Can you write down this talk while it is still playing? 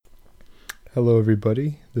Hello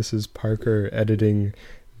everybody, this is Parker editing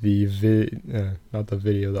the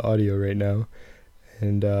the audio right now,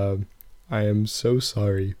 and I am so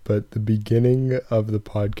sorry, but the beginning of the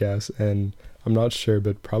podcast, and I'm not sure,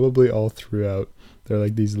 but probably all throughout, there are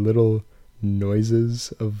like these little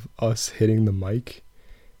noises of us hitting the mic,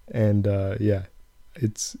 and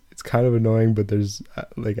it's kind of annoying, but there's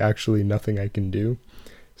like actually nothing I can do,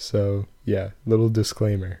 so yeah, little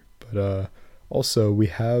disclaimer, but also we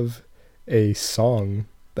have a song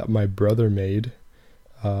that my brother made.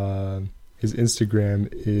 His Instagram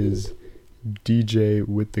is DJ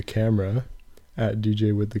with the camera, at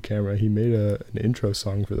DJ with the camera. He made an intro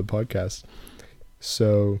song for the podcast.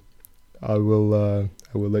 So I will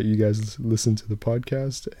let you guys listen to the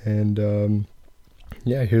podcast, and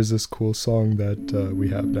here's this cool song that we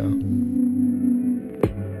have now.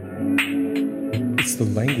 It's the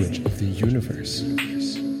language of the universe.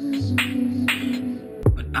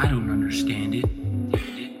 I don't understand it.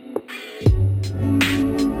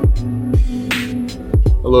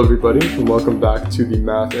 Hello everybody, and welcome back to the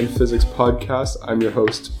Math and Physics Podcast. I'm your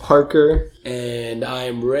host, Parker. And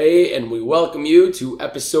I'm Ray, and we welcome you to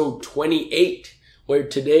episode 28, where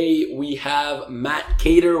today we have Matt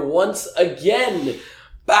Cater once again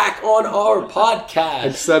back on our podcast.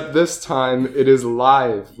 Except this time it is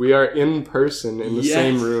live. We are in person in the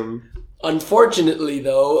same room. Unfortunately,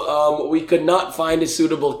 though, we could not find a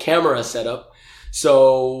suitable camera setup,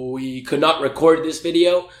 so we could not record this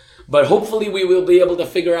video. But hopefully we will be able to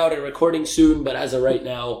figure out a recording soon. But as of right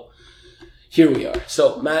now, here we are.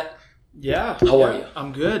 So, Matt. How are you?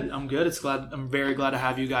 I'm good. I'm very glad to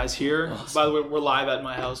have you guys here. Awesome. By the way, we're live at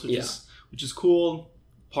my house, which is cool.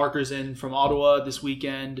 Parker's in from Ottawa this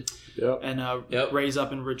weekend. And Ray's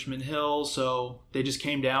up in Richmond Hill, so they just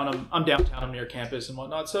came down. I'm downtown. I'm near campus and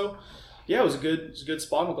whatnot. So yeah, it was a good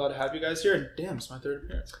spot. I'm glad to have you guys here. And damn, it's my third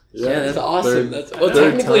appearance. Yeah, that's awesome.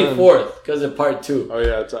 Technically fourth because of part two. Oh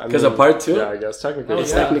yeah, because of part two. Yeah, I guess technically.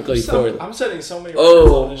 It's technically fourth. I'm setting so many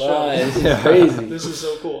records on this show. This is crazy. This is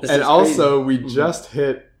so cool. And also, we just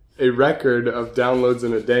hit a record of downloads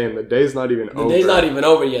in a day, and the day's not even over. The day's not even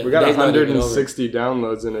over yet. We got 160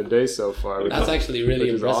 downloads in a day so far. That's actually really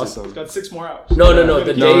impressive. Awesome. It's got 6 more hours. No.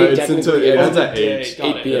 The day it ends at 8.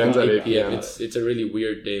 8 p.m. It ends at 8 p.m. It's a really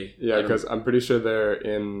weird day. Yeah, because I'm pretty sure they're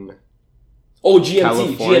in... GMT.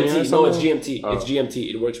 California GMT. No, it's GMT. Oh. It's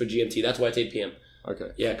GMT. It works for GMT. That's why it's 8 p.m.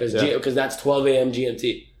 Okay. Yeah, because that's 12 a.m.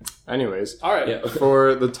 GMT. Anyways. All right. Yeah.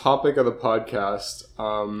 For the topic of the podcast,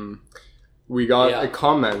 we got a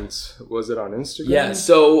comment. Was it on Instagram? Yeah,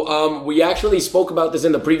 so we actually spoke about this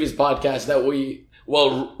in the previous podcast that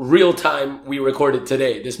real time we recorded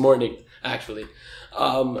today, this morning, actually.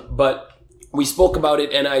 But we spoke about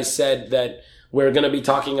it, and I said that we're going to be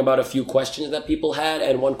talking about a few questions that people had,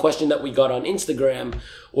 and one question that we got on Instagram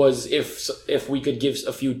was if we could give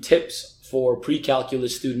a few tips for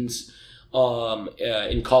pre-calculus students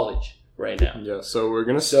in college right now. Yeah, so we're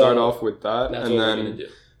going to start off with that, that's and what then we're going to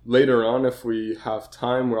do. Later on, if we have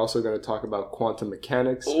time, we're also going to talk about quantum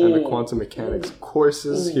mechanics and the quantum mechanics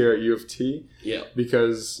courses here at U of T. Yeah.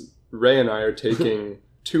 Because Ray and I are taking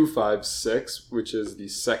 256, which is the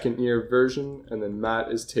second year version, and then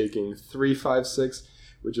Matt is taking 356,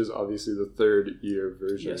 which is obviously the third year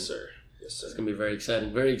version. Yes, sir. It's going to be very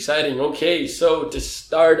exciting. Very exciting. Okay, so to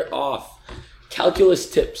start off, calculus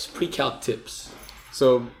tips, pre-calc tips.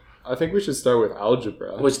 So I think we should start with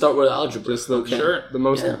algebra. We'll start with algebra. Just the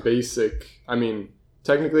most basic. I mean,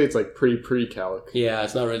 technically it's like pre-calc. Yeah,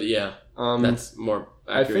 it's not really. Yeah, that's more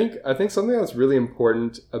accurate. I think something that's really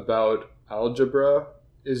important about algebra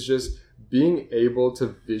is just being able to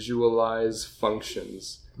visualize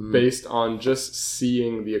functions based on just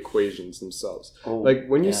seeing the equations themselves. Like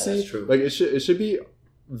when you see, like it should be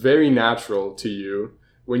very natural to you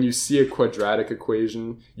when you see a quadratic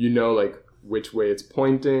equation. You know, like which way it's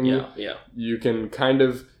pointing. Yeah. You can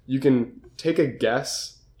take a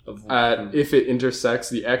guess at if it intersects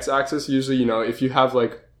the x-axis. Usually, if you have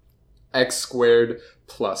like x squared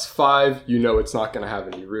plus 5, it's not going to have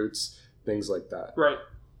any roots, things like that. Right.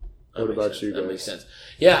 What about you guys? That makes sense.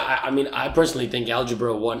 Yeah, I mean, I personally think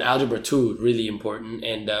Algebra 1, Algebra 2 really important,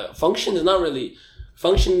 and functions not really...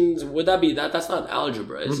 Functions, would that be... That's not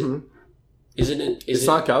algebra, is it? Isn't it? It's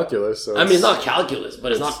not calculus. So it's not calculus,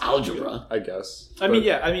 but it's not algebra. I guess.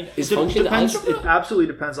 Is function algebra? It absolutely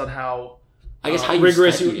depends on how how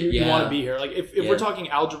rigorous you want to be here. Like if we're talking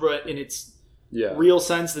algebra in its real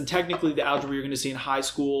sense, then technically the algebra you're going to see in high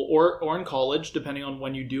school or in college, depending on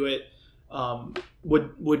when you do it,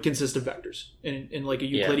 would consist of vectors in like a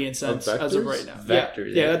Euclidean sense as of right now.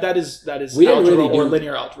 Vectors. Yeah, that is we algebra really or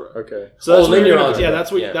linear algebra. Okay. So that's linear algebra.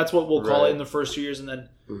 Yeah, that's what we'll call it in the first 2 years, and then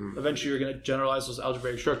eventually you're going to generalize those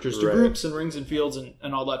algebraic structures to groups and rings and fields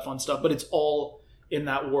and all that fun stuff. But it's all in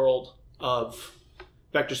that world of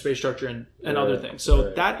vector space structure and other things.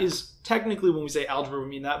 So that is technically, when we say algebra, we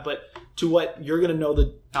mean that. But to what you're going to know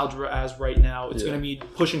the algebra as right now, it's going to be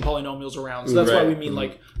pushing polynomials around. So that's why we mean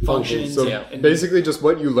like functions. So and basically just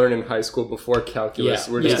what you learn in high school before calculus.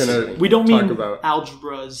 We're just going to we don't talk mean about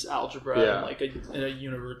algebra in like a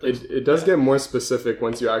university. It does get more specific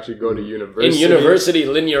once you actually go to university. In university,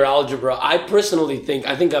 linear algebra, I personally think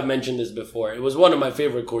I've mentioned this before. It was one of my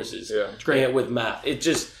favorite courses. Yeah. It's great. With math.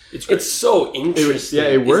 It's so interesting.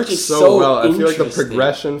 It works so well. I feel like the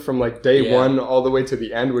progression from like day one all the way to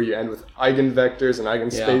the end, where you end with eigenvectors and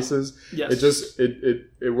eigenspaces,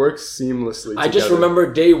 it works seamlessly. I just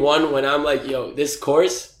remember day one when I'm like, yo, this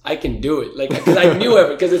course, I can do it. Like, because I knew it,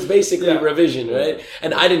 because it's basically revision, right?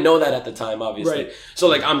 And I didn't know that at the time, obviously. Right. So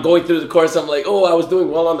like, I'm going through the course, I'm like, oh, I was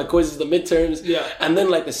doing well on the quizzes, the midterms. Yeah. And then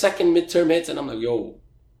like the second midterm hits, and I'm like, yo,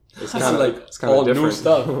 it's kind of like all new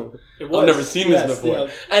stuff. I've never seen this before.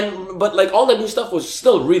 Yeah. But like all the new stuff was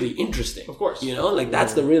still really interesting. Of course. You know, like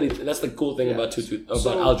that's the cool thing about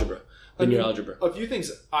algebra. Linear algebra. A few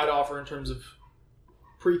things I'd offer in terms of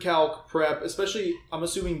pre-calc, prep, especially I'm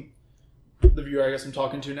assuming the viewer I guess I'm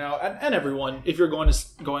talking to now, and everyone, if you're going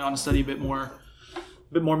on to study a bit more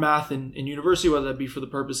math in university, whether that be for the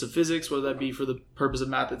purpose of physics, whether that be for the purpose of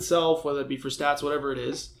math itself, whether that be for stats, whatever it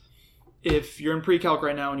is. If you're in pre-calc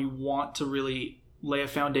right now and you want to really lay a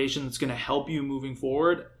foundation that's going to help you moving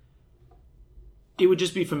forward, it would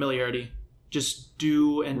just be familiarity. Just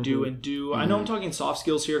do and do and do. I know I'm talking soft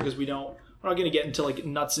skills here because we're not going to get into like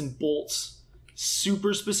nuts and bolts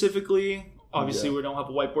super specifically. Obviously, we don't have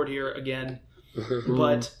a whiteboard here again.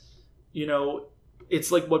 But, you know,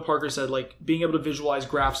 it's like what Parker said, like being able to visualize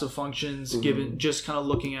graphs of functions, given just kind of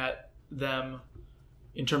looking at them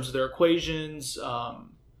in terms of their equations.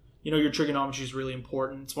 You know, your trigonometry is really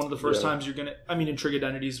important. It's one of the first times you're going to, in trig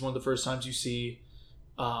identities is one of the first times you see,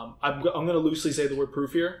 I'm going to loosely say the word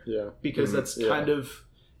proof here. Yeah. Because that's kind of,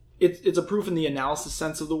 it's a proof in the analysis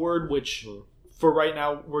sense of the word, which for right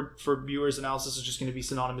now, for viewers, analysis is just going to be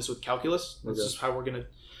synonymous with calculus. That's just how we're going to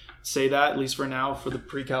say that, at least for now, for the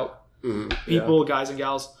pre-calc people, guys and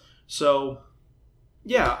gals. So,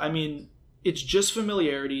 it's just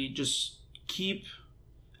familiarity. Just keep,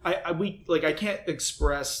 I can't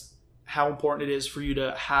express how important it is for you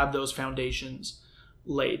to have those foundations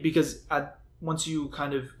laid, because once you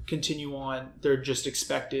kind of continue on, they're just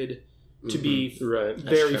expected to be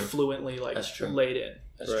very fluently laid in.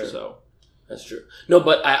 That's true. So that's true. No,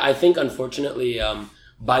 but I think unfortunately,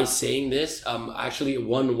 by saying this, actually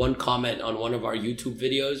one comment on one of our YouTube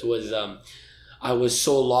videos was, I was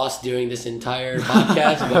so lost during this entire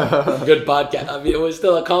podcast, but good podcast. It was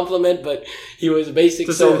still a compliment, but he was basic.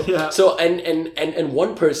 And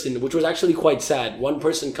one person, which was actually quite sad, one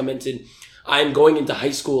person commented, I'm going into high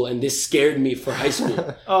school and this scared me for high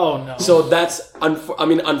school. Oh no. So that's,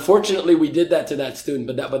 unfortunately we did that to that student,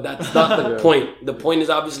 but that's not the point. The point is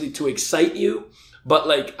obviously to excite you. But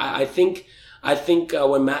like, I think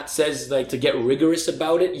when Matt says like to get rigorous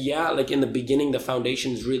about it, like in the beginning, the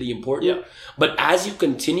foundation is really important. Yeah. But as you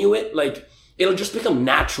continue it, like it'll just become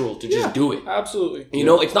natural to just do it. Absolutely. You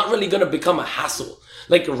know, it's not really going to become a hassle.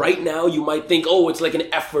 Like right now you might think, oh, it's like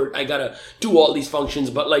an effort. I got to do all these functions.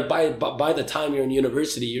 But like by the time you're in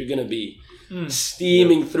university, you're going to be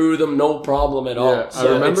steaming through them. No problem at all. So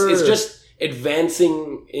I remember, it's just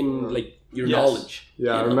advancing in like your knowledge.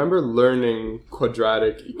 Yeah, I remember learning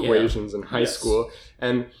quadratic equations in high school.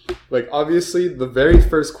 And like, obviously the very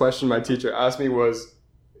first question my teacher asked me was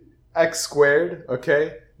x squared,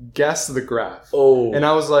 okay? Guess the graph. Oh. And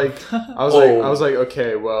I was like,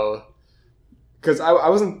 okay, well, because I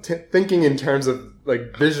wasn't thinking in terms of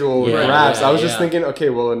like visual graphs. I was just thinking, okay,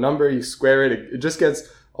 well, a number, you square it, it just gets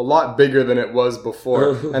a lot bigger than it was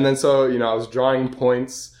before. And then so, you know, I was drawing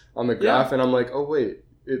points on the graph and I'm like, oh wait,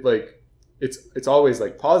 it's always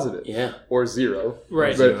like positive or zero.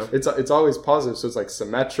 Right. But it's always positive. So it's like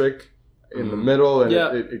symmetric in the middle and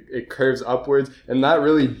it curves upwards. And that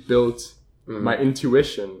really built my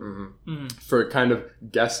intuition for kind of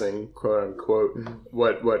guessing, quote unquote,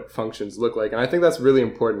 what functions look like. And I think that's really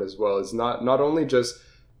important as well. It's not only just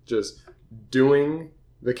doing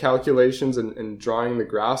the calculations and drawing the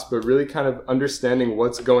graphs, but really kind of understanding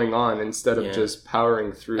what's going on instead of just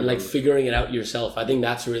powering through and like figuring it out yourself. I think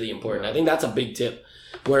that's really important. I think that's a big tip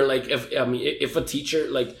where like if a teacher,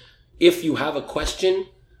 like if you have a question,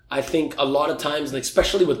 I think a lot of times, like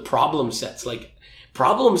especially with problem sets, like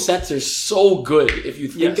problem sets are so good if you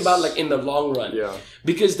think about like in the long run. Yeah.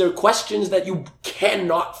 Because they're questions that you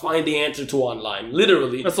cannot find the answer to online.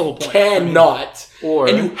 Literally. That's the whole point. Cannot. Or,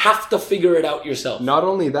 and you have to figure it out yourself. Not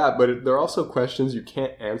only that, but there are also questions you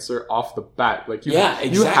can't answer off the bat. Like you, exactly.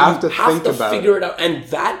 You have to think about figure it out. And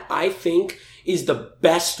that, I think, is the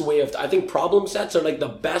best way of, I think problem sets are like the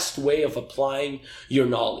best way of applying your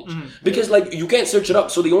knowledge. Because like you can't search it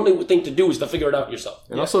up, so the only thing to do is to figure it out yourself.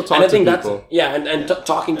 And also talk to people.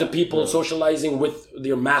 Talking to people, socializing with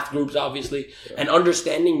your math groups, obviously, and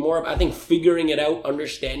understanding more. I think figuring it out,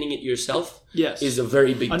 understanding it yourself is a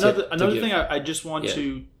very big tip. Another thing I just want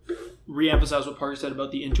to re-emphasize what Parker said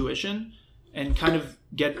about the intuition and kind of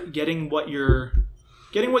getting what your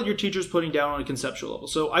teacher's putting down on a conceptual level.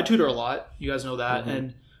 So I tutor a lot. You guys know that.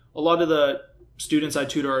 And a lot of the students I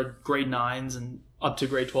tutor are grade 9s and up to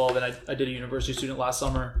grade 12. And I did a university student last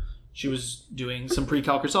summer. She was doing some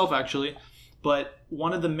pre-calc herself, actually. But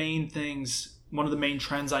one of the main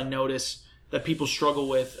trends I notice that people struggle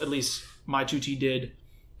with, at least my 2T did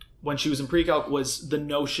when she was in pre-calc, was the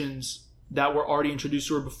notions that were already introduced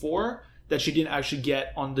to her before that she didn't actually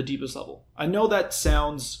get on the deepest level. I know that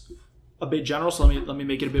sounds a bit general, so let me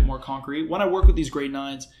make it a bit more concrete. When I work with these grade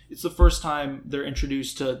 9s, it's the first time they're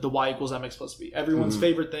introduced to the y equals mx plus b. Everyone's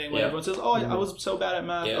favorite thing when everyone says, "Oh, I was so bad at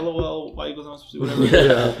math." LOL, y equals mx plus b,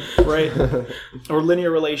 whatever. Right? Or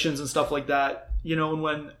linear relations and stuff like that. You know, and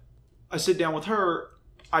when I sit down with her,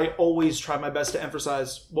 I always try my best to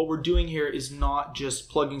emphasize what we're doing here is not just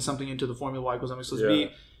plugging something into the formula y equals mx plus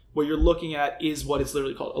b. What you're looking at is what it's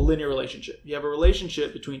literally called, a linear relationship. You have a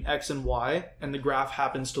relationship between x and y, and the graph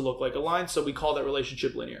happens to look like a line, so we call that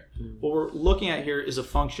relationship linear. What we're looking at here is a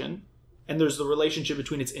function, and there's the relationship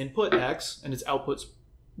between its input, x, and its outputs,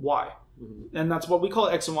 y. And that's what we call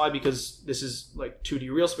x and y because this is like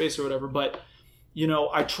 2D real space or whatever, but, you know,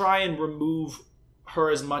 I try and remove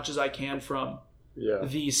her as much as I can from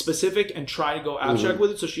the specific and try to go abstract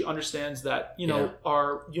with it so she understands that, you know,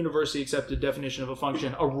 our university accepted definition of a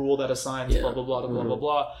function, a rule that assigns blah, blah, blah, blah, blah,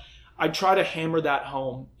 blah. I try to hammer that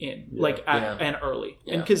home in, and early.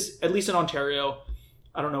 And because, at least in Ontario,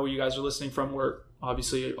 I don't know where you guys are listening from, we're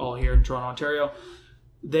obviously all here in Toronto, Ontario,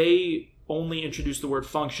 they only introduce the word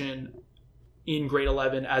function in grade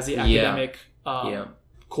 11 as the academic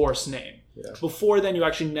course name. Before then, you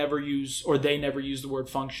actually never use, or they never use the word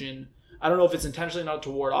function. I don't know if it's intentionally not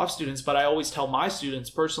to ward off students, but I always tell my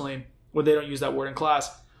students personally, when they don't use that word in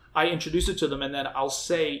class, I introduce it to them, and then I'll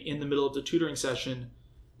say in the middle of the tutoring session,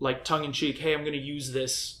 like tongue-in-cheek, hey, I'm going to use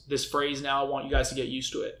this phrase now. I want you guys to get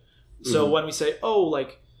used to it. So when we say,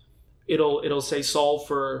 it'll say solve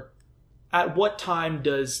for, at what time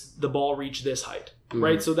does the ball reach this height,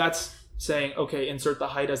 right? So that's saying, okay, insert the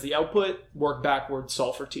height as the output, work backwards,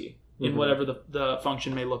 solve for t, in whatever the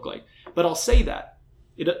function may look like. But I'll say that.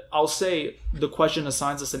 I'll say the question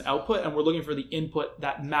assigns us an output and we're looking for the input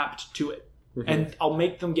that mapped to it. And I'll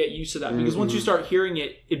make them get used to that because once you start hearing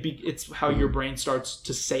it, it's how your brain starts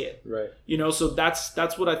to say it. Right. You know, so that's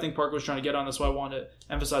what I think Parker was trying to get on. That's why I want to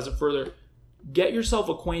emphasize it further. Get yourself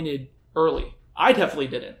acquainted early. I definitely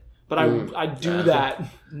didn't, but I do that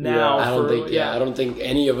now. I don't think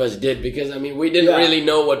any of us did because I mean we didn't really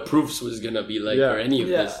know what proofs was gonna be like or any of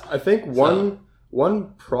this. I think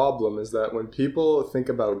one problem is that when people think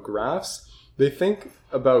about graphs, they think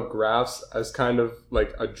about graphs as kind of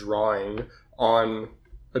like a drawing on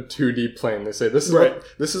a 2D plane. They say this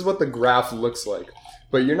is what the graph looks like.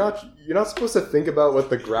 But you're not supposed to think about what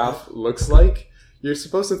the graph looks like. You're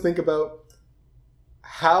supposed to think about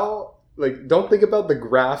how, like, don't think about the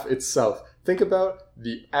graph itself. Think about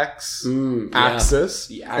the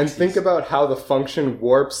x-axis and think about how the function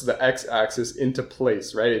warps the x-axis into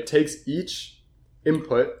place, right? It takes each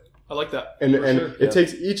input. I like that. And it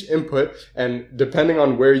takes each input, and depending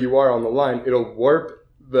on where you are on the line, it'll warp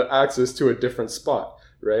the axis to a different spot,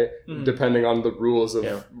 right? Depending on the rules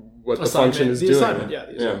of what the function is doing. Assignment.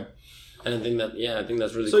 And I think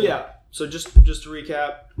that's really cool. So just to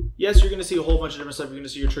recap, yes, you're going to see a whole bunch of different stuff. You're going to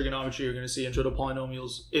see your trigonometry. You're going to see intro to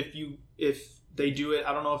polynomials. If they do it,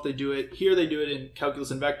 I don't know if they do it here. They do it in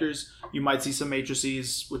calculus and vectors. You might see some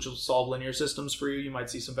matrices, which will solve linear systems for you. You might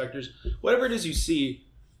see some vectors. Whatever it is you see,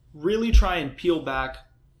 really try and peel back,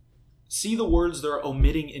 see the words they're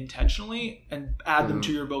omitting intentionally, and add them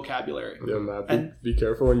to your vocabulary. Yeah, Matt, be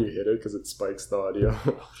careful when you hit it because it spikes the audio.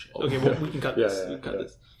 Okay, well, we can cut this. We can cut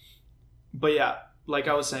this. But yeah, like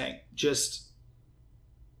I was saying, just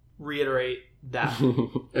reiterate that.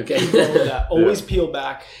 Okay. Always peel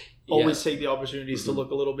back. Always take the opportunities to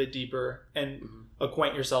look a little bit deeper and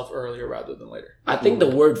acquaint yourself earlier rather than later. I think the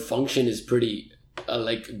word function is pretty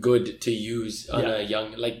like good to use on a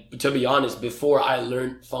young, like, to be honest, before I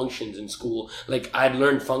learned functions in school, like I'd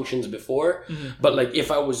learned functions before, but like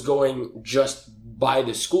if I was going just by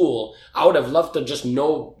the school, I would have loved to just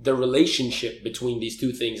know the relationship between these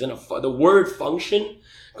two things. And the word function,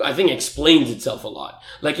 I think, explains itself a lot.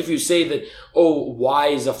 Like if you say that, oh, y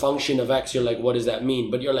is a function of x, you're like, what does that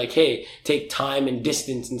mean? But you're like, hey, take time and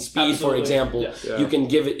distance and speed, for example. Yes. Yeah. You can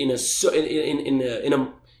give it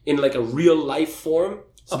in like a real life form.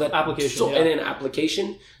 So that application, and an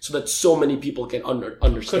application, so that so many people can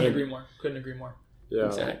understand. Couldn't agree more. Yeah.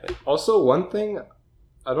 Exactly. Also, one thing,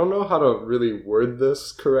 I don't know how to really word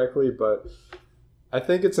this correctly, but I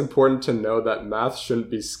think it's important to know that math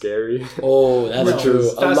shouldn't be scary. Oh, that's true.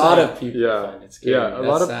 A lot of people find it scary. Yeah,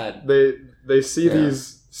 that's sad. They see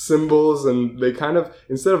these symbols and they kind of,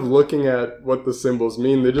 instead of looking at what the symbols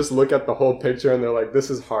mean, they just look at the whole picture and they're like, this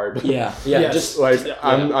is hard. Yeah. Just like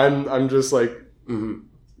I'm just like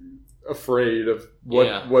afraid of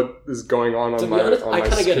what is going on to my be honest, on I my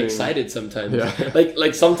kind of screen. get excited sometimes. Yeah.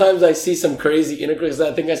 like sometimes I see some crazy integrals.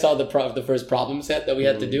 I think I saw the first problem set that we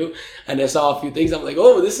had to do, and I saw a few things. I'm like,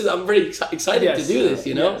 oh, I'm very excited to do this.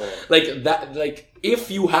 You know, like that. Like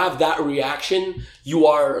if you have that reaction, you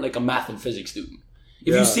are like a math and physics student.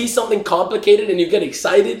 If you see something complicated and you get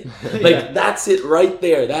excited, like that's it right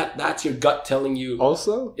there. That's your gut telling you.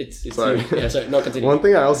 Also, it's sorry. Sorry. No, continue. One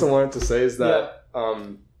thing I also wanted to say is that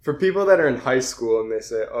for people that are in high school and they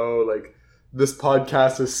say, oh, like this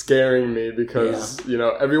podcast is scaring me because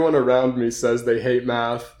everyone around me says they hate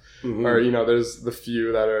math, or there's the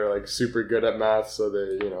few that are like super good at math, so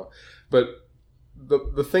they but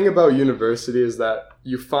the thing about university is that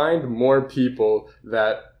you find more people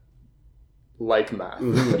that like math.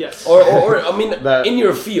 Yes. or I mean, in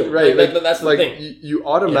your field. Right. Like, that's the thing. You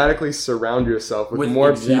automatically surround yourself with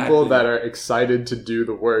more people that are excited to do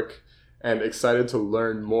the work and excited to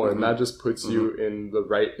learn more. And that just puts you in the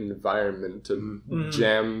right environment to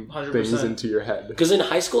jam 100%. Things into your head. Because in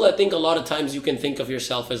high school, I think a lot of times you can think of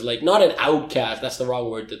yourself as like, not an outcast, that's the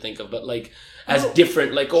wrong word to think of, but like as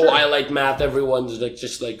different. Like, I like math. Everyone's like,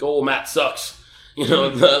 just like, math sucks.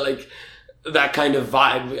 Like that kind of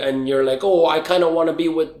vibe, and you're like, I kind of want to be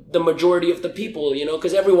with the majority of the people,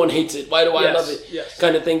 because everyone hates it. Why do I love it? Yes.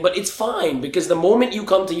 Kind of thing. But it's fine, because the moment you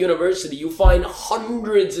come to university, you find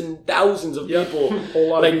hundreds and thousands of people. A whole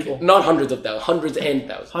lot of people. Not hundreds of thousands, hundreds and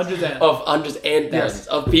thousands. Hundreds and thousands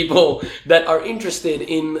of people that are interested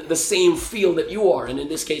in the same field that you are, and in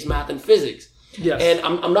this case, math and physics. Yes. And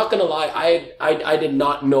I'm not gonna lie, I did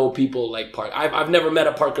not know people like Parker. I've never met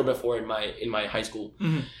a Parker before in my high school,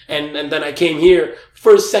 and then I came here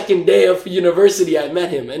second day of university. I met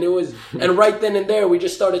him, and it was and right then and there we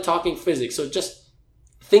just started talking physics. So just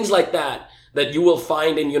things like that you will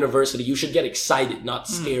find in university, you should get excited, not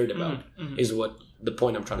scared about. Is what the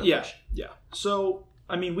point I'm trying to push. Yeah. So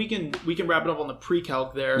I mean, we can wrap it up on the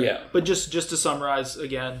pre-calc there. Yeah. But just to summarize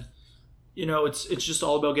again. It's just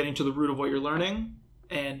all about getting to the root of what you're learning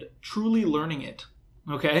and truly learning it.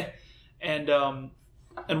 Okay. And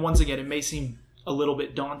once again, it may seem a little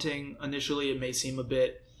bit daunting initially. It may seem a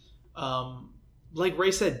bit, like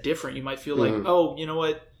Ray said, different. You might feel like, oh, you know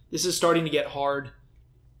what? This is starting to get hard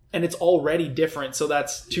and it's already different. So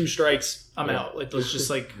that's 2 strikes. I'm out. Like, let's just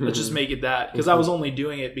make it that, because I was only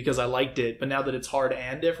doing it because I liked it. But now that it's hard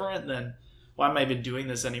and different, then why am I even doing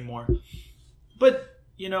this anymore? But,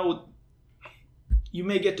 you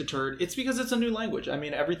may get deterred. It's because it's a new language. I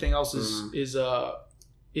mean, everything else is in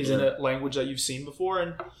a language that you've seen before,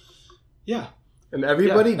 and and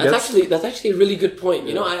everybody gets... That's actually a really good point.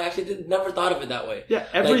 I actually never thought of it that way. Yeah,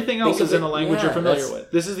 everything else is in a language you're familiar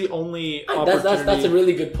with. This is the only opportunity. That's a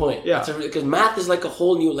really good point. Yeah, because math is like a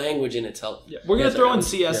whole new language in itself. Yeah. We're gonna throw in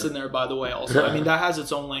CS in there, by the way. Also, I mean that has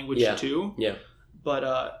its own language too. Yeah, but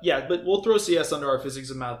but we'll throw CS under our physics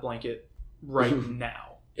and math blanket right now.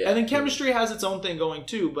 Yeah. And then chemistry has its own thing going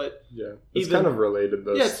too, but it's kind of related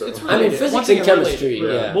though. Yeah, it's related. I mean, physics and chemistry.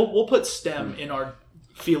 Yeah. We'll put STEM in our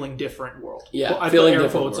feeling different world. Yeah, I feeling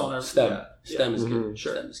different world. On our STEM. STEM is good.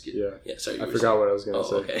 Sure. STEM is good. Yeah. Sorry. I forgot what I was going to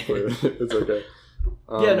say. Okay. It's okay.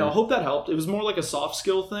 I hope that helped. It was more like a soft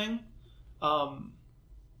skill thing.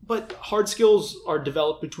 But hard skills are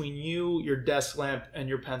developed between you, your desk lamp, and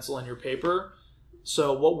your pencil and your paper.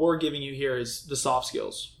 So what we're giving you here is the soft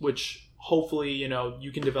skills, which hopefully,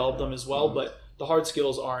 you can develop them as well, but the hard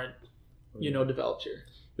skills aren't, developed here.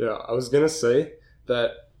 Yeah, I was going to say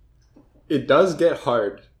that it does get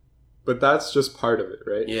hard, but that's just part of it,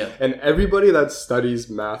 right? Yeah. And everybody that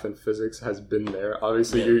studies math and physics has been there.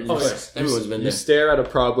 Obviously, everyone's been there. You stare at a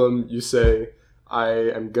problem, you say,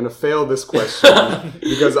 I am gonna fail this question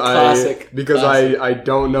because I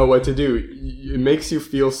don't know what to do. It makes you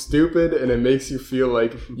feel stupid, and it makes you feel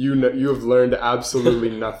like you have learned absolutely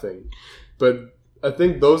nothing. But I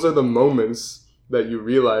think those are the moments that you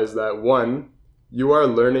realize that, one, you are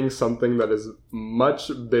learning something that is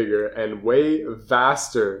much bigger and way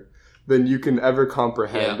vaster than you can ever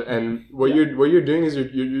comprehend. Yeah. And what you're doing is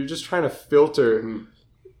you're just trying to filter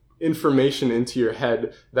information into your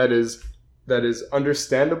head that is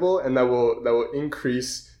understandable, and that will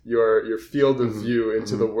increase your field of view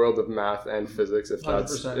into the world of math and physics,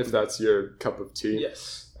 if that's your cup of tea.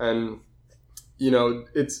 Yes. And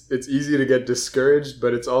it's easy to get discouraged,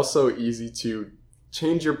 but it's also easy to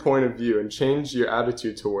change your point of view and change your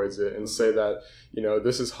attitude towards it, and say that,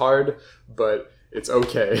 this is hard, but it's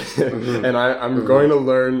okay. And I'm going to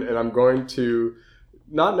learn, and I'm going to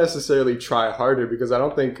not necessarily try harder, because I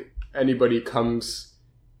don't think anybody comes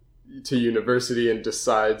to university and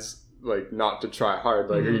decides like not to try hard.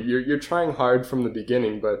 Like you're trying hard from the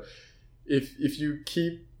beginning, but if you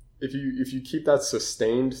keep that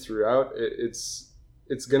sustained throughout, it's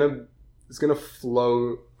gonna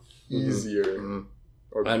flow easier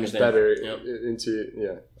or better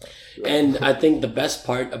into And I think the best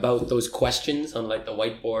part about those questions on like the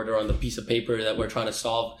whiteboard or on the piece of paper that we're trying to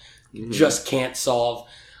solve, just can't solve.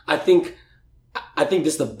 I think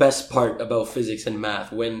this is the best part about physics and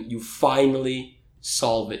math, when you finally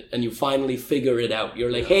solve it and you finally figure it out.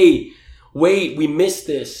 You're like, hey, wait, we missed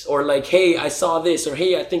this, or like, hey, I saw this, or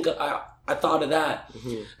hey, I think I thought of that.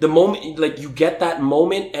 The moment, like, you get that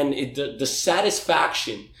moment, and the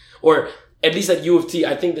satisfaction, or at least at U of T,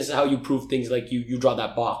 I think this is how you prove things. Like you draw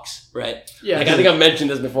that box, right? Yeah. Like I think I've mentioned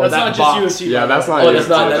this before. That's that not box. just U of T. Yeah, that's not.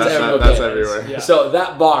 That's everywhere. Yeah. So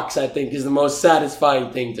that box, I think, is the most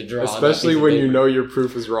satisfying thing to draw. Especially when you know your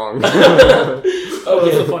proof is wrong. Okay,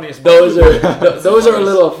 those are the funniest. Those are a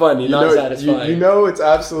little funny, not satisfying. You know it's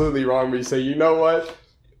absolutely wrong, but you say, you know what?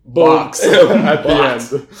 Box at the end.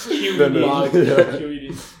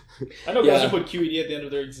 QED. I know guys who put QED at the end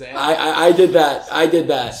of their exam. I did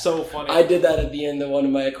that. So funny. I did that at the end of one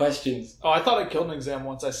of my questions. Oh, I thought I killed an exam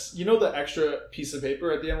once. The extra piece of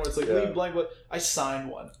paper at the end where it's like leave blank, but I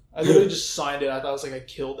signed one. I literally just signed it. I thought I was like, I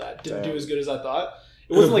killed that. Didn't do as good as I thought.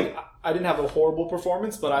 It wasn't like I didn't have a horrible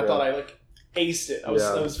performance, but I thought I like aced it. I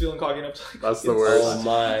was feeling cocky enough to that's the worst. Oh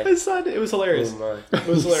my. I signed it. It was hilarious. Oh my. It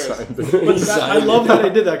was hilarious. But I love that I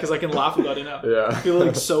did that because I can laugh about it now. Yeah. I feel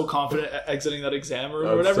like so confident exiting that exam room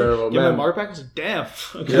or whatever. Terrible. Get my mark back. I was like, damn.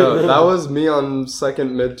 Okay. Yeah, that was me on second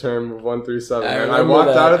midterm of 1 through 7. I walked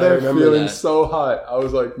out of there feeling so hot. I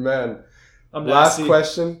was like, man, last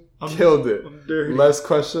question. Killed it. Last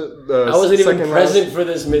question. I wasn't even present for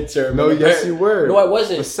this midterm. No, yes, you were. No, I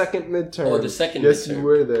wasn't. The second midterm. Oh, the second yes, midterm. Yes, you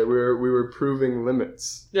were there. We were proving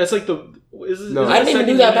limits. Yeah, it's like I didn't even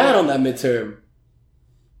do that bad on that midterm.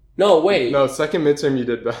 No, wait. No, second midterm you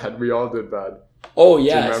did bad. We all did bad. Oh,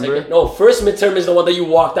 yeah. First midterm is the one that you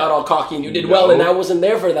walked out all cocky and you did well, and I wasn't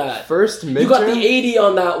there for that. First midterm? You got the 80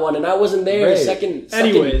 on that one, and I wasn't there. Right. Second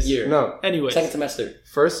year. No. Anyways. Second semester.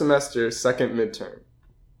 First semester, second midterm.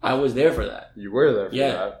 I was there for that. You were there for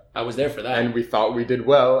that. I was there for that. And we thought we did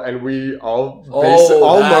well, and we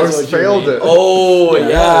almost failed it. Oh,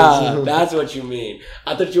 yeah. That's what you mean.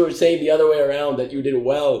 I thought you were saying the other way around, that you did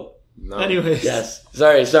well. No. Anyways. Yes.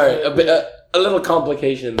 Sorry. A little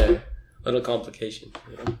complication there.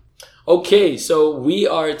 Yeah. Okay, so we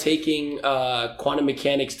are taking Quantum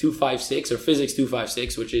Mechanics 256, or Physics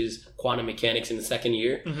 256, which is quantum mechanics in the second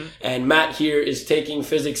year. And Matt here is taking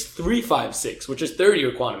Physics 356, which is third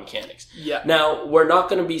year quantum mechanics. Yeah. Now, we're not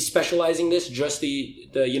going to be specializing this, just the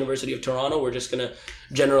University of Toronto. We're just going to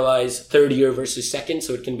generalize third year versus second,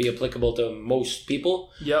 so it can be applicable to most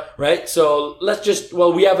people. Yep. Right? So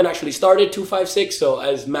we haven't actually started 256, so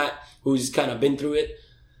as Matt, who's kind of been through it,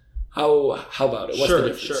 how about it? What's the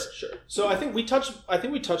difference? Sure. So I think we touched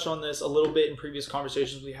on this a little bit in previous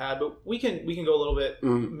conversations we had, but we can go a little bit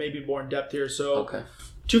maybe more in depth here. So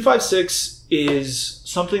 256 is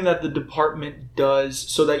something that the department does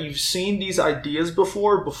so that you've seen these ideas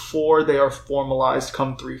before they are formalized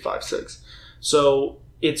come 356. So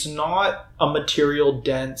it's not a material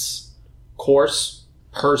dense course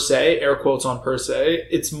per se, air quotes on per se.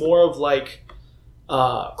 It's more of like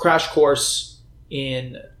a crash course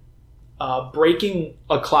in breaking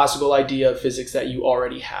a classical idea of physics that you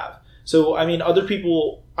already have. So, I mean, other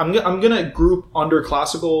people, I'm going to group under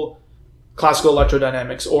classical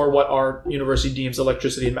electrodynamics, or what our university deems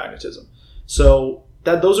electricity and magnetism. So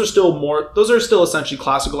those are still essentially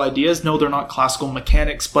classical ideas. No, they're not classical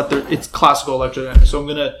mechanics, but it's classical electrodynamics. So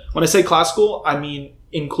when I say classical, I mean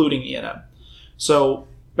including E&M. So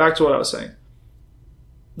back to what I was saying.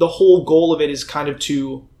 the whole goal of it is kind of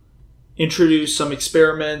to introduce some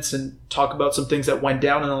experiments and talk about some things that went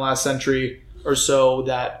down in the last century or so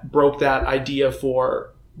that broke that idea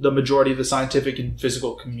for the majority of the scientific and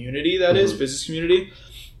physical community, physics community,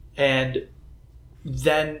 and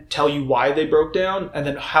then tell you why they broke down and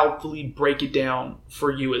then helpfully break it down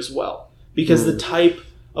for you as well. Because the type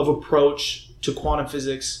of approach to quantum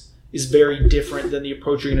physics is very different than the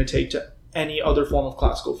approach you're going to take to any other form of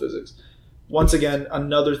classical physics. Once again,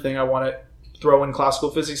 another thing I want to throw in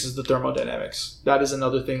classical physics is the thermodynamics. That is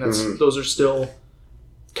another thing those are still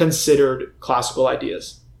considered classical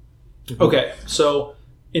ideas. Okay, so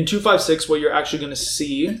in 256, what you're actually going to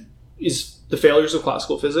see is the failures of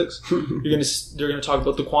classical physics. They're going to talk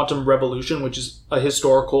about the quantum revolution, which is a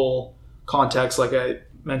historical context, like I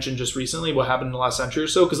mentioned just recently, what happened in the last century or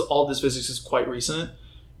so, because all this physics is quite recent.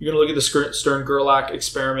 You're going to look at the Stern-Gerlach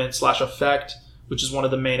experiment / effect, which is one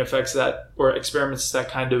of the main effects or experiments that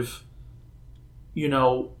kind of,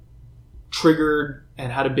 triggered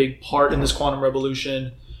and had a big part in this quantum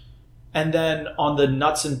revolution. And then on the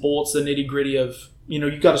nuts and bolts, the nitty gritty of,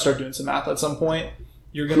 you got to start doing some math at some point.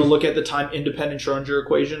 You're going to look at the time-independent Schrödinger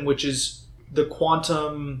equation, which is the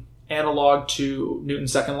quantum analog to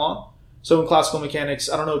Newton's second law. So in classical mechanics,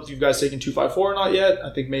 I don't know if you guys taken 254 or not yet.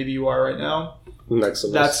 I think maybe you are right now. Next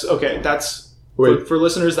semester. For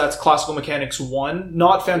listeners, that's classical mechanics 1,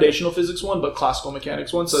 not foundational physics 1, but classical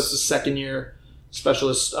mechanics 1. So it's the second year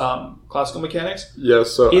specialist classical mechanics. Yeah.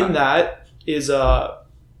 So in that is the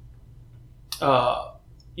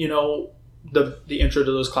intro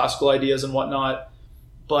to those classical ideas and whatnot.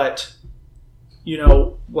 But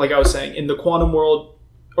like I was saying, in the quantum world,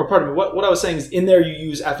 or pardon me, what I was saying is in there you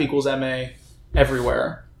use F equals ma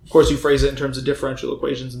everywhere. Of course, you phrase it in terms of differential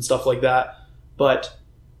equations and stuff like that. But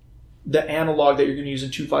the analog that you're going to use in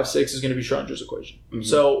 256 is going to be Schrödinger's equation. Mm-hmm.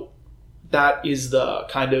 So that is the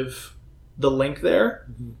kind of the link there.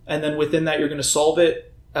 Mm-hmm. And then within that, you're going to solve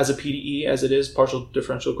it as a PDE, as it is, partial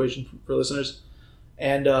differential equation for listeners.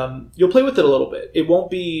 And you'll play with it a little bit. It won't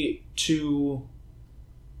be too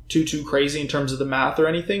crazy in terms of the math or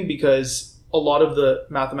anything, because a lot of the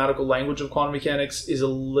mathematical language of quantum mechanics is a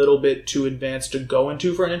little bit too advanced to go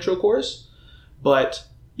into for an intro course. But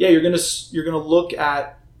yeah, you're gonna look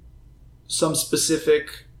at some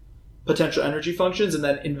specific potential energy functions and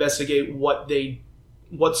then investigate what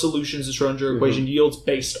solutions the Schrödinger equation yields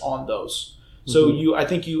based on those. So I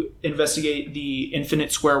think you investigate the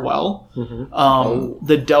infinite square well,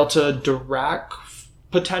 the delta Dirac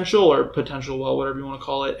potential or potential well, whatever you want to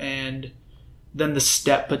call it, and then the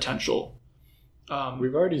step potential.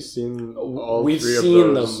 We've already seen all We've three seen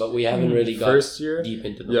of those. them, but we haven't really got first year deep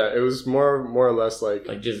into them. Yeah, it was more or less like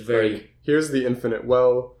just very. Like, here's the infinite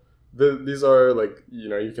well. These are like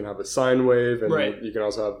you can have a sine wave, and you can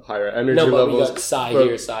also have higher energy levels. We got psi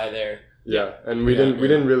here, psi there. Yeah, and we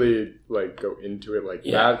didn't really like go into it like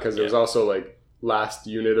that, because it was also like last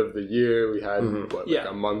unit of the year. We had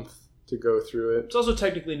a month to go through it. It's also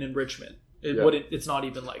technically an enrichment. It's not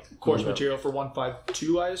even like course material for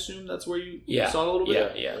 152. I assume that's where you saw it a little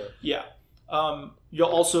bit. Yeah. You'll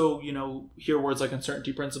also hear words like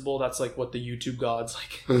uncertainty principle. That's like what the YouTube gods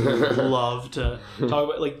love to talk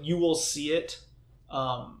about. Like you will see it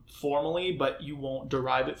formally, but you won't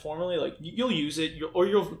derive it formally. Like you'll use it,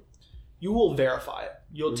 you will verify it.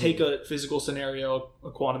 You'll take a physical scenario, a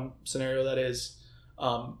quantum scenario that is,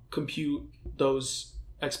 compute those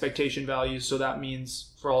expectation values. So that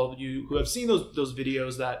means for all of you who have seen those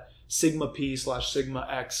videos, that sigma p / sigma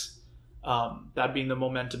x, that being the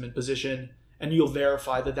momentum in position, and you'll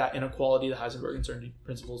verify that inequality, the Heisenberg uncertainty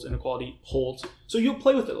principles inequality, holds. So you'll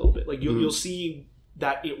play with it a little bit. Like you'll see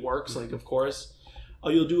that it works. Like of course,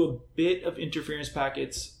 you'll do a bit of interference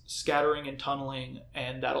packets, scattering and tunneling,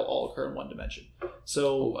 and that'll all occur in one dimension.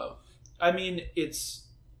 So, I mean, it's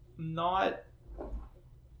not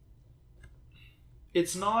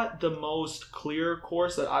the most clear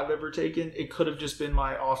course that I've ever taken. It could have just been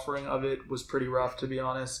my offering of it was pretty rough, to be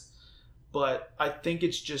honest. But I think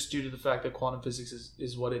it's just due to the fact that quantum physics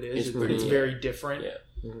is what it is. It's very different.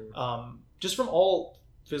 Yeah. Just from all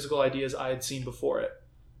physical ideas I had seen before it.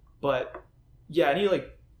 But yeah, any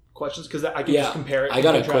questions? Because I can just compare it. I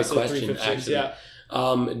got a quick question, actually. Yeah.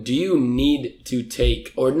 Do you need to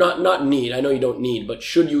take, or not need, I know you don't need, but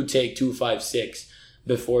should you take 256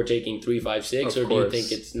 before taking 356, or do you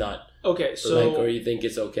think it's not? Okay, so or you think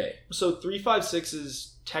it's okay? So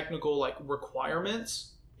 356's technical requirements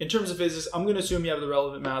in terms of physics, I'm going to assume you have the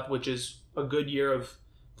relevant math, which is a good year of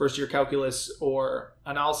first year calculus or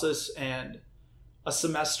analysis and a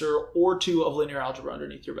semester or two of linear algebra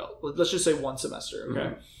underneath your belt. Let's just say one semester,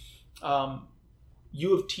 okay?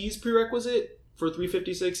 U of T's prerequisite for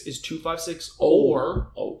 356 is 256 Oh.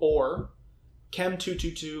 or Chem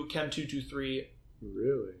 222, Chem 223,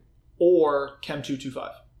 Really? or Chem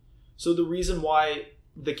 225. So the reason why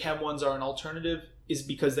the Chem ones are an alternative is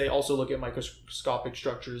because they also look at microscopic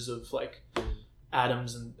structures of like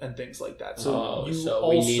atoms and things like that. So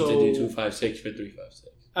we need to do 256 for 356.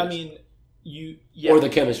 I mean, or the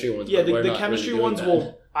chemistry ones. Yeah, the chemistry ones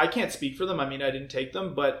will. I can't speak for them. I mean, I didn't take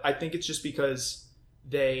them, but I think it's just because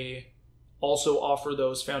they also offer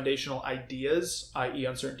those foundational ideas, i.e.,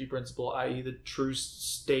 uncertainty principle, i.e., the true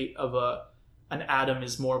state of an atom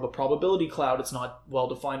is more of a probability cloud. It's not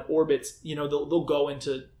well-defined orbits. You know, they'll go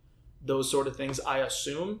into those sort of things, I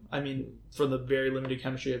assume. I mean, for the very limited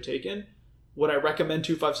chemistry I've taken. Would I recommend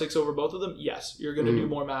 256 over both of them? Yes. You're going to do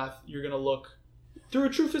more math. You're going to look through a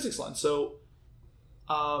true physics lens. So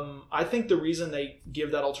I think the reason they give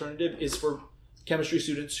that alternative is for chemistry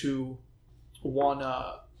students who want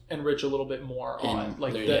to enrich a little bit more on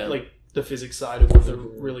like the physics side of what they're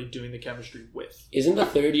really doing the chemistry with. Isn't the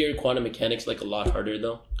third year quantum mechanics like a lot harder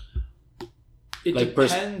though? It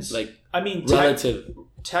depends. I mean, relative.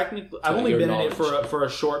 Technically, I've only been in it for a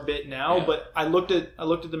short bit now, but I looked at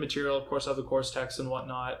the material. Of course, I have the course text and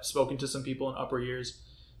whatnot. Spoken to some people in upper years.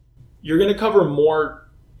 You're going to cover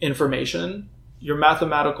more information. Your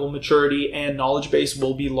mathematical maturity and knowledge base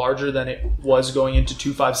will be larger than it was going into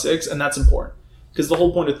 256, and that's important because the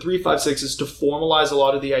whole point of 356 is to formalize a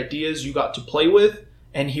lot of the ideas you got to play with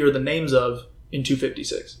and hear the names of in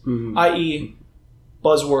 256, i.e.,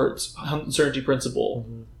 buzzwords, uncertainty principle,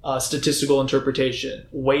 statistical interpretation,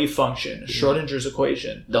 wave function, Schrodinger's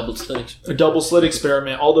equation, double slit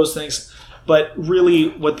experiment, all those things. But really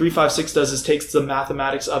what 356 does is takes the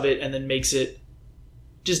mathematics of it and then makes it,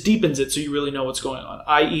 just deepens it so you really know what's going on.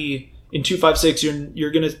 I.e., in 256,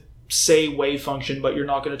 you're going to say wave function, but you're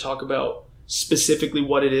not going to talk about specifically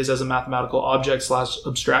what it is as a mathematical object /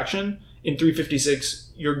 abstraction. In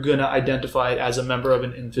 356, you're going to identify it as a member of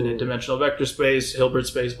an infinite dimensional vector space, Hilbert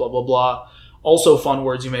space, blah, blah, blah. Also fun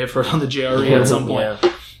words you may have heard on the JRE at some point.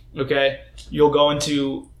 Okay? You'll go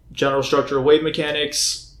into general structure of wave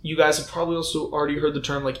mechanics. You guys have probably also already heard the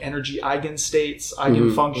term like energy eigenstates,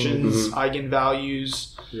 eigenfunctions,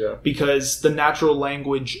 eigenvalues. Yeah. Because the natural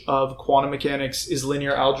language of quantum mechanics is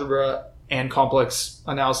linear algebra and complex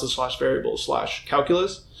analysis / variables /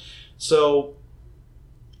 calculus. So,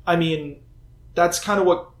 I mean, that's kind of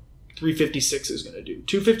what 356 is going to do.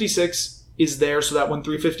 256 is there so that when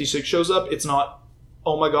 356 shows up, it's not,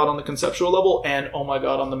 oh my god, on the conceptual level and oh my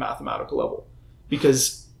god, on the mathematical level.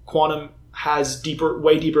 Because quantum has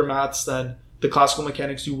way deeper maths than the classical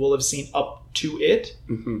mechanics you will have seen up to it.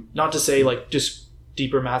 Not to say like just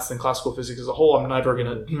deeper maths than classical physics as a whole. I'm never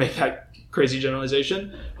going to make that crazy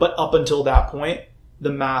generalization. But up until that point, the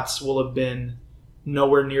maths will have been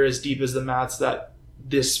nowhere near as deep as the maths that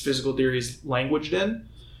this physical theory is languaged in.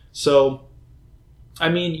 So, I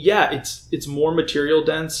mean, yeah, it's more material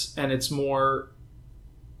dense and it's more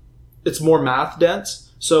math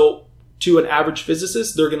dense. So to an average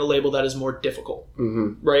physicist, they're going to label that as more difficult,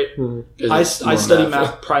 right? I study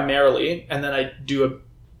math primarily, and then I do a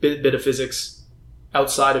bit of physics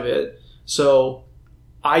outside of it. So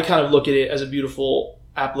I kind of look at it as a beautiful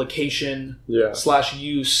application /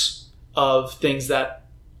 use of things that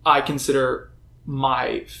I consider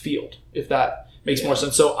my field, if that makes more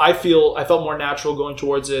sense. So I felt more natural going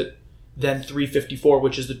towards it than 354,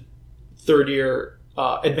 which is the third year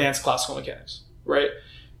advanced classical mechanics, right?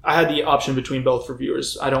 I had the option between both for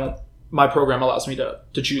viewers. My program allows me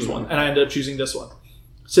to choose one, and I ended up choosing this one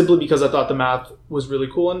simply because I thought the math was really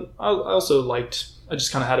cool, and I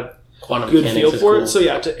just kind of had a good feel for it. So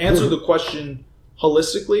yeah, to answer the question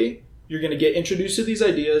holistically, you're going to get introduced to these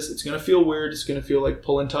ideas. It's going to feel weird. It's going to feel like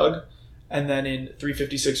pull and tug. And then in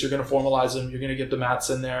 356, you're going to formalize them. You're going to get the maths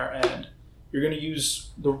in there, and you're going to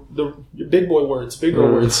use the big boy words, big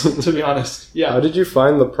girl words, to be honest. Yeah. How did you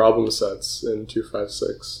find the problem sets in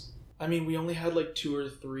 256? I mean, we only had like 2 or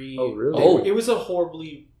 3. Oh, really? It was a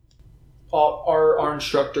horribly... Our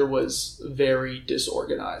instructor was very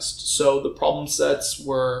disorganized. So the problem sets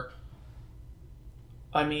were...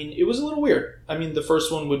 I mean, it was a little weird. I mean, the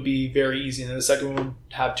first one would be very easy, and then the second one would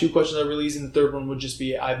have 2 questions that were really easy, and the third one would just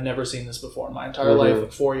be, I've never seen this before in my entire life,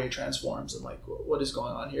 like Fourier transforms, and like, what is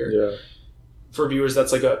going on here? Yeah. For viewers,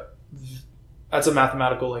 that's a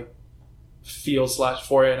mathematical like field /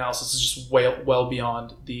 Fourier analysis. Is just well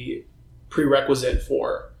beyond the prerequisite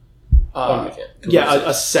for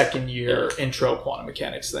a second year intro quantum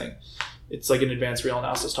mechanics thing. It's like an advanced real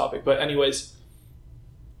analysis topic. But anyways,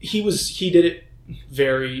 he did it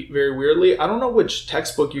very, very weirdly. I don't know which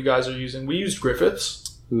textbook you guys are using. We used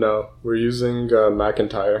Griffiths. No, we're using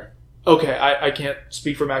McIntyre. okay, I can't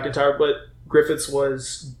speak for McIntyre, but Griffiths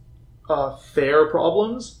was fair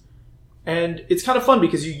problems. And it's kind of fun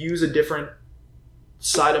because you use a different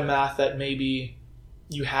side of math that maybe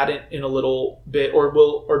you hadn't in a little bit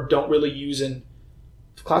or don't really use in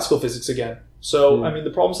classical physics again. So, I mean,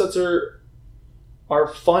 the problem sets are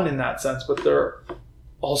fun in that sense, but they're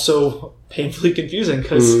also painfully confusing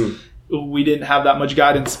because we didn't have that much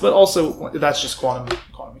guidance. But also, that's just quantum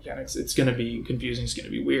mechanics. It's going to be confusing. It's going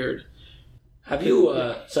to be weird. Have you,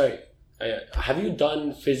 have you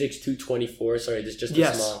done Physics 224? Sorry, this is just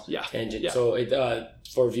a small tangent. Yeah. So,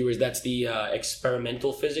 for viewers, that's the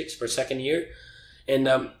experimental physics for second year. And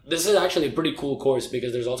this is actually a pretty cool course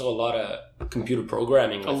because there's also a lot of computer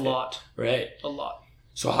programming with right? A lot.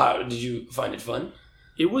 So how did you find it fun?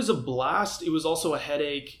 It was a blast. It was also a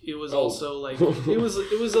headache. It was also like it was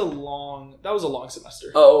a long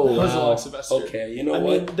semester. Oh, it was a long semester. Okay, you know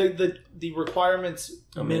what? I mean, the requirements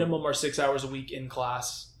minimum are 6 hours a week in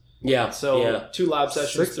class. Yeah. So 2 lab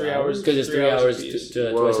sessions, 3 hours. Because it's 3 hours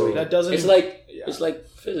to twice a week. That doesn't. It's like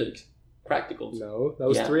physics. Practicals. No, that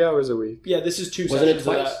was 3 hours a week. Yeah, this is 2 Wasn't sessions. It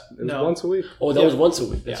twice? It was once a week. Oh, that was once a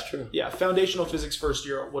week. That's true. Yeah, foundational physics first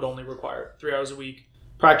year would only require 3 hours a week.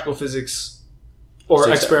 Practical physics or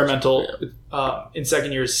 6 experimental in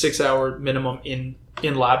second year is 6 hour minimum in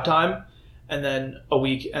lab time, and then a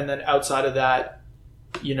week, and then outside of that,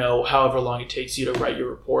 however long it takes you to write your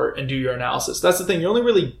report and do your analysis. That's the thing. You're only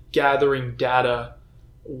really gathering data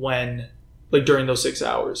during those 6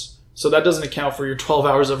 hours. So that doesn't account for your 12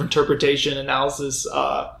 hours of interpretation, analysis,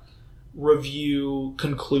 review,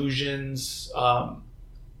 conclusions,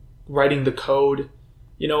 writing the code.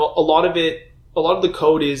 A lot of the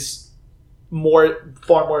code is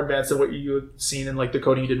far more advanced than what you had seen in like the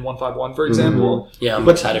coding you did in 151, for example. Yeah, I'm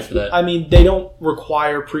excited for that. I mean, they don't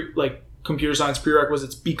require computer science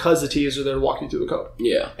prerequisites because the TAs are there to walk you through the code.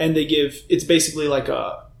 Yeah. And it's basically like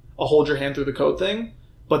a hold your hand through the code thing.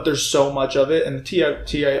 But there's so much of it, and the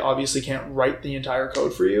TA obviously can't write the entire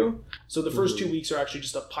code for you. So the first 2 weeks are actually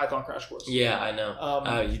just a Python crash course. Yeah, I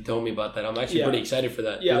know. You told me about that. I'm actually pretty excited for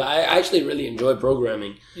that. Yeah. I actually really enjoy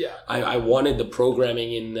programming. Yeah. I wanted the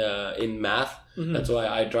programming in math. Mm-hmm. That's why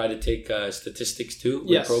I tried to take statistics too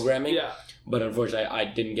with programming. Yeah. But unfortunately, I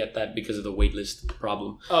didn't get that because of the waitlist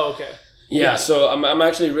problem. Oh, okay. Yeah, so I'm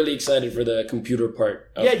actually really excited for the computer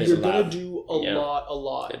part of this you're lab. going to do a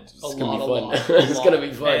lot. It's going to be fun. It's going to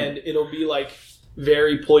be fun. And it'll be like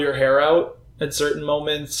very pull your hair out at certain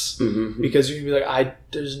moments because you're going to be like, I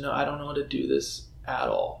don't know how to do this at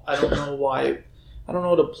all. I don't know why. I don't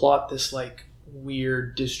know how to plot this like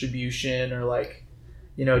weird distribution or like,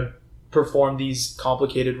 perform these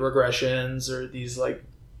complicated regressions or these like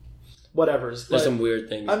whatevers. There's some weird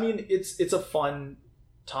things. I mean, it's a fun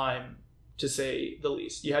time, to say the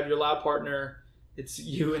least. You have your lab partner. It's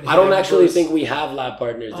you and him. I don't actually think we have lab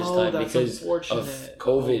partners this time because of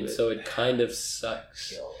COVID, so it kind of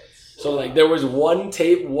sucks. So like there was one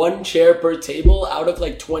chair per table out of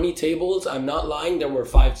like 20 tables. I'm not lying. There were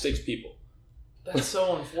 5-6 people. That's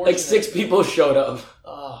so unfortunate. Like 6 people showed up.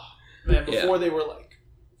 Oh man! Before they were like,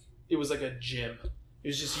 it was like a gym. It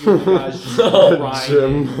was just you guys just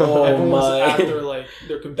grinding. Oh my! After like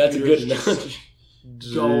their computers. That's a good analogy.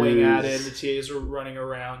 Going at it, and the TAs were running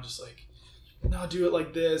around just like, no, do it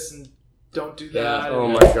like this and don't do that. Yeah. Oh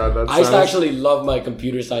my god, I used to actually love my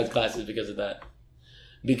computer science classes because of that.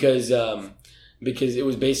 Because it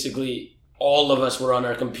was basically all of us were on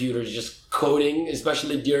our computers just coding,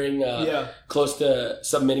 especially during close to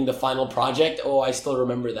submitting the final project. Oh, I still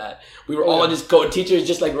remember that. We were all just code teachers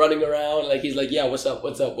just like running around. Like he's like, yeah, what's up?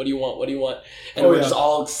 What do you want? And we're just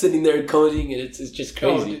all sitting there coding, and it's just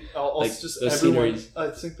crazy. Just everyone. I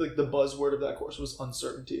think like the buzzword of that course was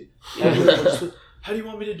uncertainty. How do you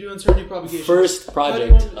want me to do uncertainty propagation? First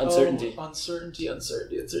project, uncertainty. Uncertainty.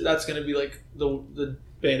 That's going to be like the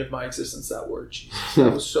bane of my existence, that word. Jesus,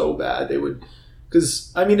 that was so bad. They would,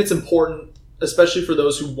 because I mean, it's important, especially for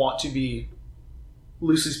those who want to be,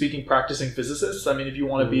 loosely speaking, practicing physicists. I mean, if you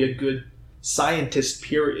want to be a good scientist,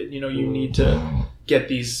 period, you need to get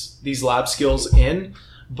these lab skills in.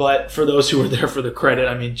 But for those who are there for the credit,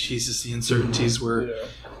 I mean, Jesus, the uncertainties were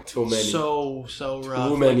too many. So rough.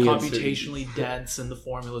 Too many computationally dense, and the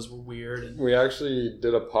formulas were weird. And we actually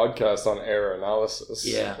did a podcast on error analysis.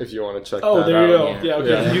 Yeah. If you want to check that out. Oh, there you go. Yeah, okay.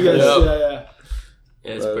 Yeah. You guys,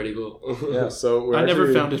 yeah, it's pretty cool. Yeah, so I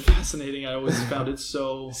never found it fascinating. I always found it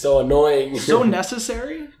so annoying, so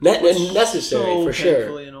necessary. Necessary for sure.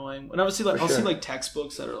 Painfully annoying. And I'll see like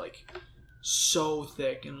textbooks that are like so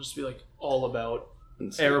thick, and it'll just be like all about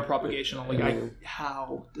error propagation. I'm like,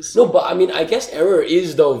 how? No, but I mean, I guess error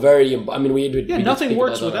is though very. I mean, we nothing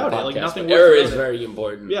works without it. Like nothing. Error is very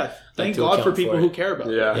important. Yeah, thank God for people who care about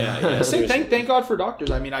it. Yeah. Thank God for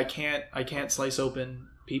doctors. I mean, I can't slice open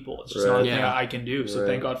people. It's just not anything I can do. So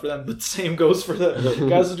thank God for them. But the same goes for the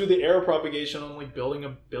guys who do the error propagation on like building a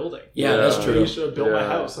building. Yeah, that's true. I should have built my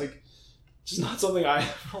house. Like, it's just not something I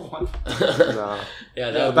ever want.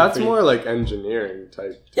 No. That's more like engineering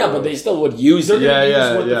type. Yeah, but they still would use it.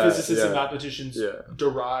 Use what the physicists and mathematicians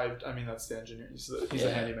derived. I mean, that's the engineer. He's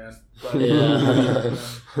a handyman. But,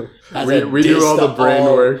 we do all the brain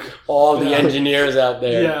work. All the engineers out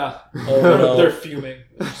there. Yeah. They're fuming.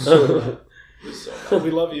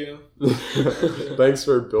 We love you. Thanks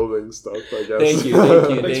for building stuff, I guess. Thank you.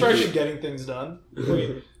 Thanks for actually getting things done.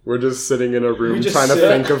 We're just sitting in a room trying to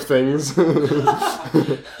think of things.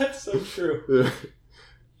 That's so true. Yeah.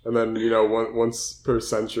 And then, once per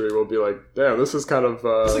century, we'll be like, damn, this is kind of...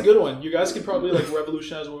 That's a good one. You guys could probably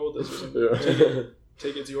revolutionize the world with this or something.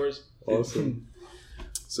 Take it's yours. Awesome.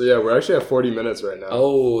 So yeah, we're actually at 40 minutes right now.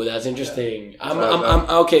 Oh, that's interesting. I'm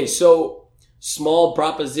okay, so... Small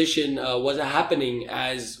proposition, what's happening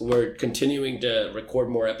as we're continuing to record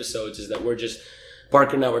more episodes is that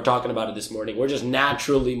Parker and I were talking about it this morning. We're just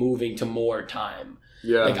naturally moving to more time.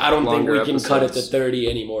 Yeah. Like, I don't think we can cut it to 30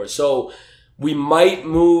 anymore. So we might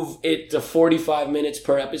move it to 45 minutes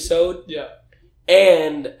per episode. Yeah.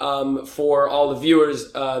 And for all the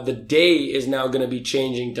viewers, the day is now going to be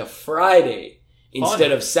changing to Friday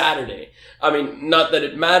instead of Saturday. I mean, not that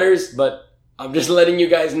it matters, but I'm just letting you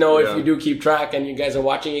guys know if you do keep track and you guys are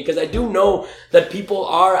watching it. Because I do know that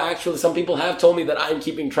some people have told me that I'm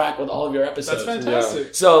keeping track with all of your episodes. That's fantastic.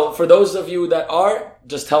 Yeah. So for those of you that are,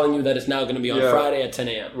 just telling you that it's now going to be on Friday at 10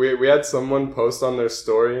 a.m. We had someone post on their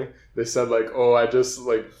story. They said oh, I just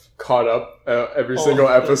caught up every single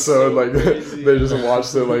episode. So they just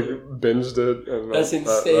watched it, binged it. And that's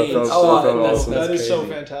insane. That is so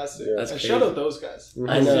fantastic. Yeah. That's crazy. Shout out those guys.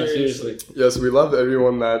 I know, seriously. Yes, we love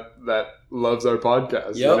everyone that loves our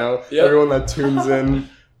podcast. Yep. Everyone that tunes in,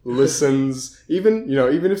 listens. Even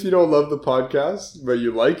if you don't love the podcast, but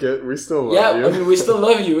you like it, we still love you. Yeah, I mean, we still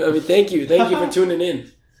love you. I mean, thank you for tuning in.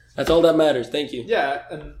 That's all that matters. Thank you. Yeah,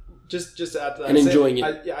 and just to add to that, and enjoying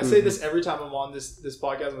it. I say this every time I'm on this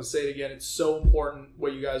podcast. I'm gonna say it again. It's so important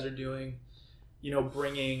what you guys are doing.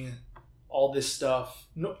 Bringing all this stuff.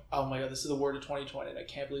 No, oh my God, this is the word of 2020, and I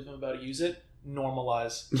can't believe I'm about to use it.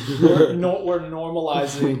 Normalize. We're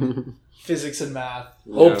normalizing physics and math.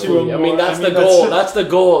 Hopefully, I mean that's the goal. That's the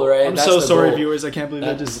goal, right? I'm so sorry, viewers. I can't believe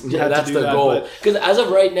I just had to do that. That's the goal. Because as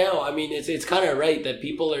of right now, I mean, it's kind of right that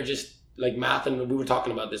people are just math, and we were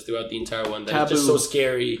talking about this throughout the entire one. That it's just so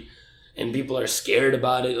scary, and people are scared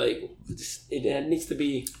about it. It needs to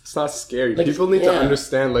be. It's not scary. People need to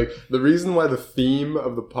understand. The reason why the theme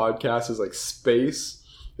of the podcast is space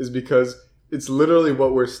is because it's literally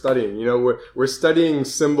what we're studying. We're studying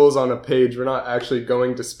symbols on a page. We're not actually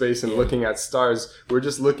going to space and looking at stars. We're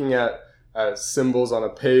just looking at symbols on a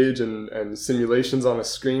page and simulations on a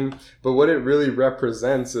screen. But what it really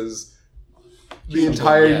represents is the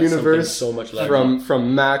entire universe, so much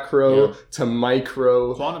from macro to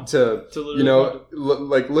micro quantum, to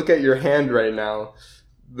look at your hand right now.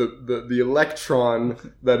 The electron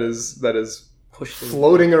that is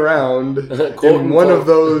floating around in one of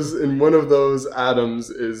those atoms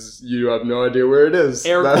is, you have no idea where it is.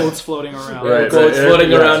 Air quotes floating around. Air quotes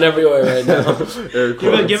floating around everywhere right now.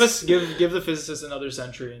 Give the physicists another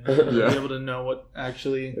century and we'll be able to know what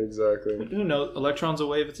actually. Exactly. Who knows? Electron's a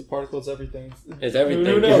wave. It's a particle. It's everything. It's everything.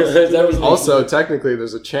 Who knows? It's everything. Also, technically,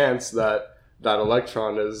 there's a chance that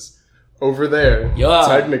electron is over there. Yeah.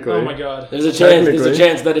 Technically. Oh my God. There's a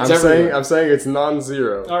chance that it's everywhere. I'm saying it's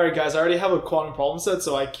non-zero. All right, guys. I already have a quantum problem set,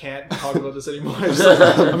 so I can't talk about this anymore.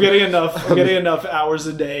 I'm getting enough hours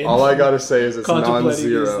a day. All I gotta say is it's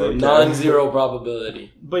non-zero. Okay? Non-zero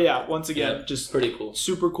probability. But yeah, once again, just pretty cool.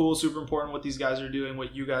 Super cool, super important what these guys are doing,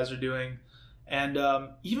 what you guys are doing. And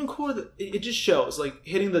even cooler, it just shows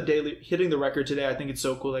hitting the record today. I think it's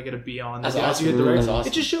so cool. I get to be on. That's awesome. You hit the record. That's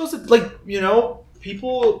awesome. It just shows that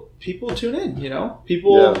people tune in.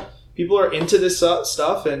 People are into this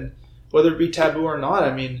stuff, and whether it be taboo or not,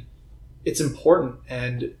 I mean, it's important,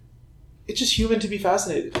 and it's just human to be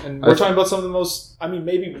fascinated. And we're talking about some of the most. I mean,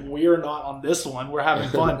 maybe we're not on this one. We're having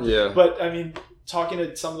fun. Yeah. But I mean, talking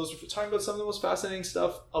about some of the most fascinating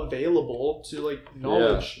stuff available to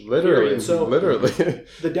knowledge. Yeah, literally. So literally.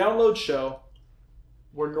 The Download Show,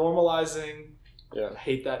 we're normalizing. Yeah. I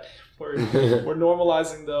hate that word. We're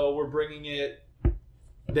normalizing though. We're bringing it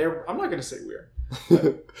there. I'm not going to say weird.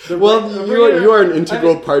 Well, you are an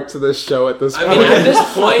integral part to this show at this point. I mean, at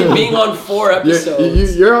this point, being on 4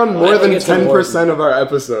 episodes, you're on more than 10% of our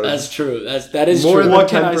episodes. That's true. That is more true. Than what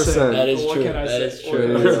can 10%. I say? That is what true. Can I that say? is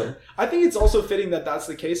true. I think it's also fitting that that's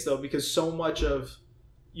the case, though, because so much of,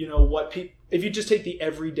 what people, if you just take the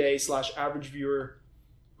everyday / average viewer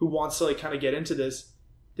who wants to like kind of get into this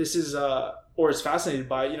is or is fascinated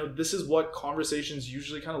by it, this is what conversations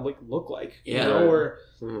usually kind of look like. Yeah. Or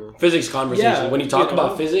physics conversations. Yeah, when you talk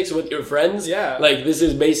about physics with your friends, like this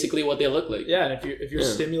is basically what they look like. Yeah, and if you're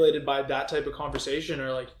stimulated by that type of conversation,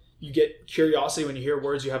 or like you get curiosity when you hear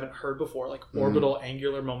words you haven't heard before, like orbital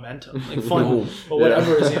angular momentum, like fun, but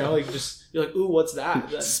whatever it is, like just you're like, ooh, what's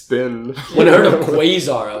that? Then, spin. When I heard of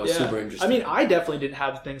quasar, I was super interested. I mean, I definitely didn't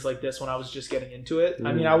have things like this when I was just getting into it.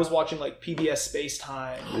 I mean, I was watching like PBS Space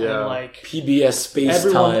Time and like PBS Space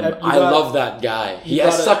Time. I love that guy. He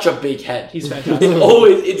has such a big head. He's fantastic.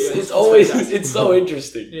 It's so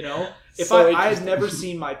interesting. If I had never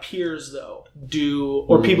seen my peers though do,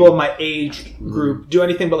 or people of my age group do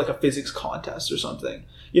anything but like a physics contest or something,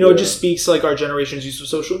 it just speaks to like our generation's use of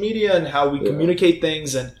social media and how we communicate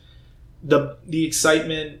things and the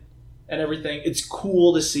excitement and everything. It's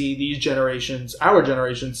cool to see these generations, our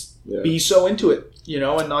generations, be so into it,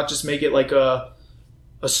 and not just make it like a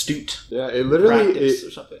astute practice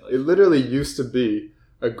or something. It literally used to be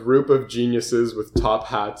a group of geniuses with top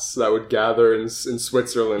hats that would gather in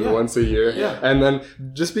Switzerland once a year. Yeah. And then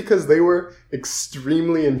just because they were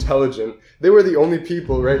extremely intelligent, they were the only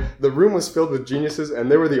people, right? The room was filled with geniuses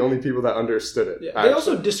and they were the only people that understood it. Yeah. They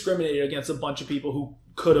also discriminated against a bunch of people who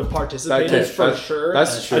could have participated for sure.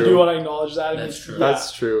 That's true. I do want to acknowledge that. That's true.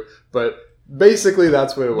 That's true. But basically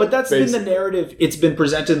that's what it was. But that's been the narrative. It's been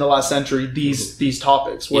presented in the last century, these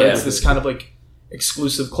topics, where it's this kind of like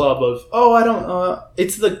exclusive club of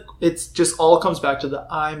it's just all comes back to the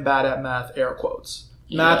I'm bad at math air quotes.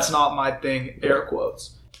 Math's not my thing air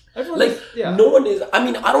quotes. No one is. I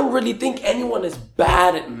mean, I don't really think anyone is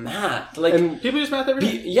bad at math. Like, and people use math every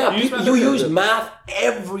day. You use math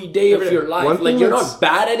every day of your life. Like, you're not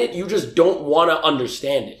bad at it. You just don't want to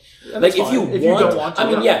understand it. Like, if you don't want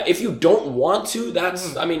to, if you don't want to,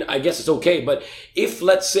 that's, I mean, I guess it's okay. But if,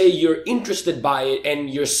 let's say, you're interested by it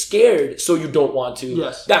and you're scared so you don't want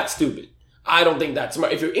to, that's stupid. I don't think that's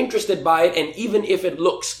smart. If you're interested by it, and even if it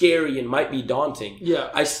looks scary and might be daunting,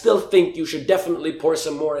 I still think you should definitely pour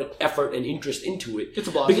some more effort and interest into it. It's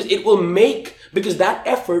a blast. Because that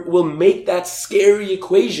effort will make that scary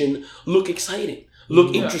equation look exciting,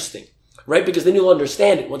 look interesting, right? Because then you'll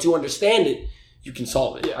understand it. Once you understand it, you can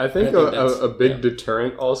solve it. I think a big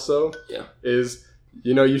deterrent also is,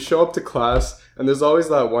 you show up to class and there's always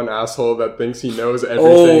that one asshole that thinks he knows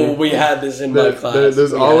everything. Oh, we had this in my class.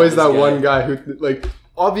 There's always that one guy who, like,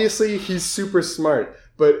 obviously he's super smart,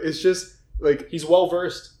 but it's just like he's well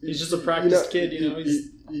versed. He's just a practiced kid.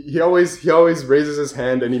 He always raises his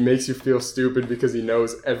hand and he makes you feel stupid because he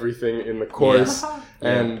knows everything in the course,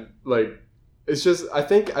 and like it's just I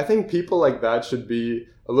think people like that should be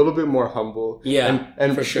a little bit more humble.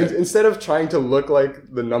 And for sure. Instead of trying to look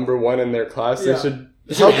like the number one in their class, they should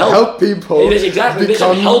help people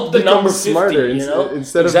become smarter.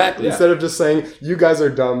 Instead of just saying, you guys are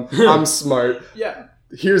dumb, I'm smart.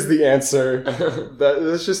 Here's the answer.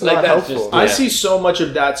 That's just not helpful. I see so much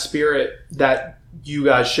of that spirit that you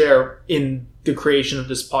guys share in the creation of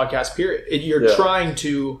this podcast, period. You're trying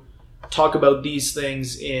to talk about these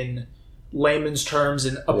things in layman's terms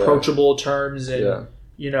and approachable terms and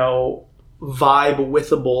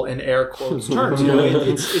vibe-withable in air quotes terms.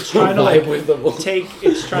 It's trying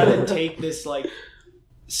to take this like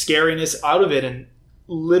scariness out of it and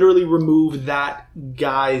literally remove that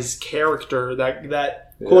guy's character,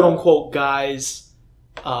 that quote unquote guy's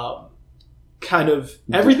kind of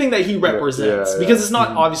everything that he represents. Because it's not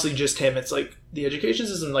obviously just him. It's like the education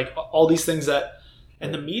system, like all these things that,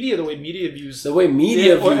 and the media, the way media views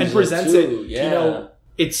and presents it.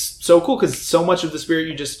 It's so cool because so much of the spirit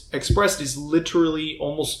you just expressed is literally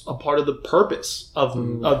almost a part of the purpose of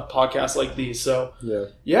podcasts like these. So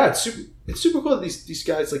it's super cool that these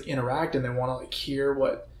guys like interact and they want to like hear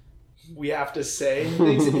what we have to say and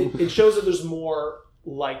things. It shows that there's more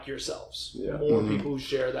like yourselves, more people who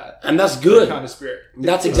share that, and that's good kind of spirit.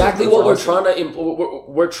 That's exactly what we're trying to.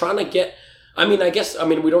 We're trying to get. I mean,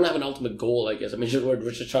 we don't have an ultimate goal. I guess we're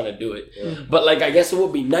just trying to do it. But like, I guess it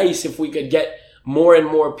would be nice if we could get more and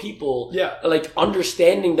more people like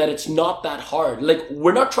understanding that it's not that hard. Like,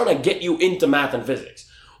 we're not trying to get you into math and physics.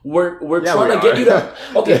 We're trying to get you to...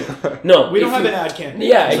 Okay, no. We don't have an ad campaign.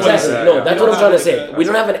 Yeah, exactly. That's what I'm trying to say. We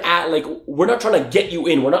don't have an ad, like, we're not trying to get you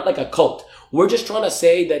in. We're not like a cult. We're just trying to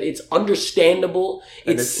say that it's understandable,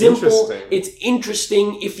 it's simple, it's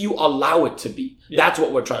interesting if you allow it to be. Yeah. That's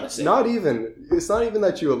what we're trying to say. It's not even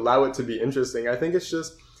that you allow it to be interesting. I think it's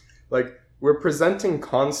just, like, we're presenting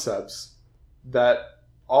concepts that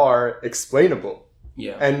are explainable.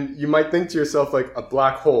 Yeah. And you might think to yourself, like, a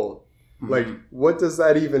black hole. Mm-hmm. Like, what does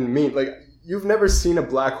that even mean? Like, you've never seen a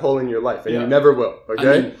black hole in your life, and you never will,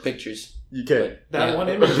 okay? I mean, pictures. Okay. That one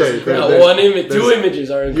image. Okay, two images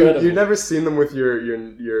are incredible. You've never seen them with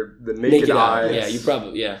the naked eye. Yeah, you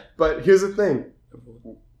probably, But here's the thing.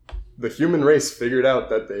 The human race figured out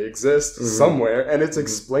that they exist somewhere, and it's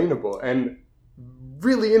explainable and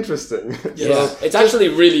really interesting. Yeah, so, it's actually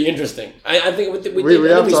really interesting. I think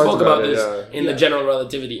we spoke about this in the general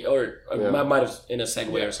relativity, or I might have in a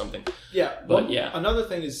segue or something. Yeah, but another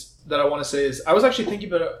thing is that I want to say is I was actually thinking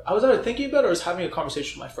about it. I was either thinking about it or I was having a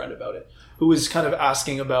conversation with my friend about it, who was kind of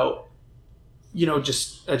asking about,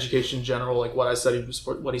 just education in general, like what I studied,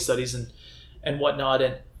 what he studies, and whatnot,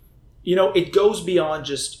 and it goes beyond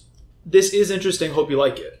just this is interesting. Hope you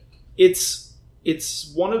like it.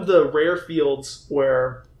 It's one of the rare fields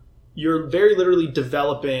where you're very literally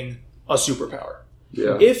developing a superpower.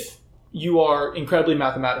 Yeah. If you are incredibly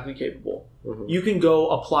mathematically capable, you can go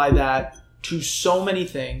apply that to so many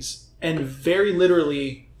things and very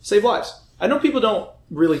literally save lives. I know people don't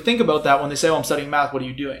really think about that when they say, I'm studying math, what are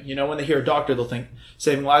you doing? When they hear a doctor, they'll think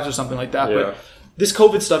saving lives or something like that. Yeah. But this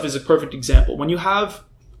COVID stuff is a perfect example. When you have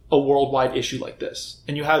a worldwide issue like this,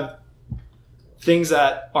 and you have things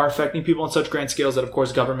that are affecting people on such grand scales that, of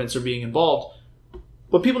course, governments are being involved.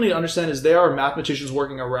 What people need to understand is there are mathematicians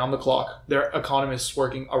working around the clock. There are economists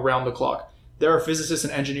working around the clock. There are physicists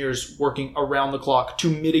and engineers working around the clock to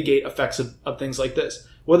mitigate effects of things like this.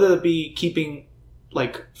 Whether that be keeping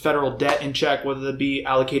federal debt in check, whether that be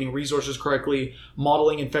allocating resources correctly,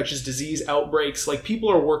 modeling infectious disease outbreaks. People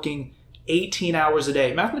are working 18 hours a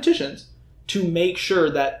day, mathematicians, to make sure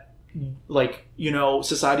that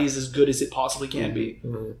society is as good as it possibly can be.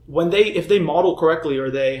 Mm-hmm. If they model correctly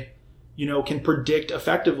or they, can predict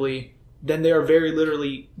effectively, then they are very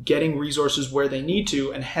literally getting resources where they need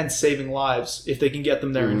to and hence saving lives if they can get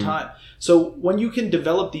them there in time. So when you can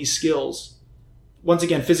develop these skills, once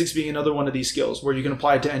again, physics being another one of these skills where you can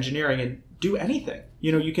apply it to engineering and do anything,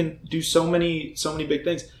 you can do so many big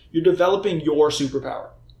things. You're developing your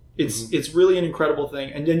superpower. It's really an incredible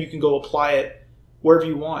thing. And then you can go apply it wherever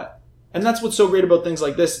you want. And that's what's so great about things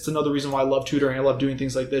like this. It's another reason why I love tutoring. I love doing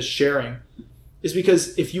things like this, sharing, is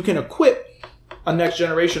because if you can equip a next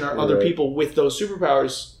generation or other people with those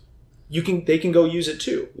superpowers, they can go use it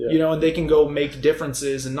too, and they can go make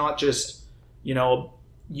differences and not just,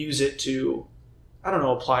 use it to,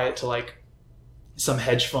 apply it to some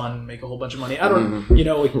hedge fund, make a whole bunch of money. I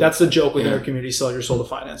don't, that's the joke within our community, sell your soul to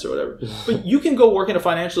finance or whatever. But you can go work in a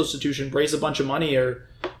financial institution, raise a bunch of money or,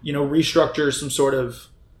 restructure some sort of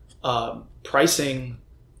pricing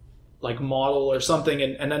model or something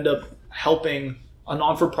and end up helping a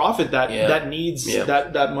non-for-profit that needs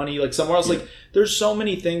that money somewhere else. There's so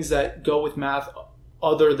many things that go with math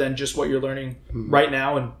other than just what you're learning right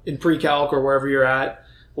now and in pre-calc or wherever you're at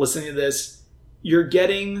listening to this. You're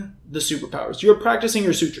getting the superpowers. You're practicing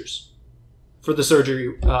your sutures for the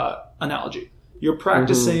surgery analogy. You're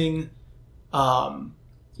practicing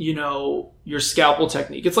your scalpel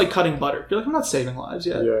technique. It's like cutting butter. You're I'm not saving lives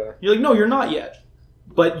yet. Yeah. You're no, you're not yet.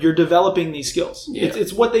 But you're developing these skills. Yeah.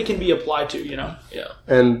 It's what they can be applied to, Yeah.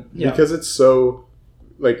 And because it's so,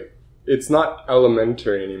 it's not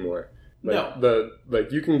elementary anymore. No.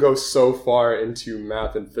 You can go so far into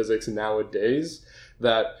math and physics nowadays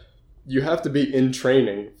that you have to be in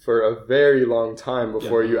training for a very long time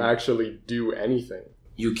before you actually do anything.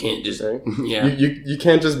 You can't just you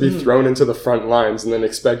can't just be thrown into the front lines and then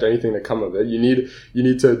expect anything to come of it. You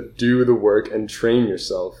need to do the work and train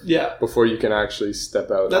yourself before you can actually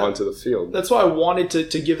step out onto the field. That's why I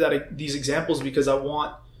wanted to give these examples, because I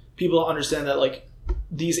want people to understand that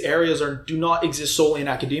these areas do not exist solely in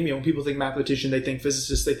academia. When people think mathematician, they think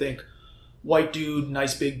physicist, they think white dude,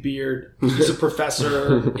 nice big beard, he's a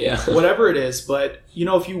professor, whatever it is. But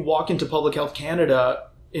if you walk into Public Health Canada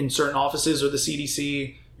in certain offices or the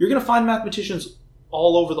CDC, you're going to find mathematicians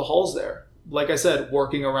all over the halls there. Like I said,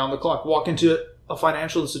 working around the clock. Walk into a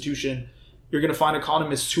financial institution, you're going to find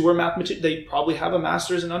economists who are mathematicians. They probably have a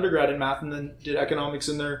master's and undergrad in math and then did economics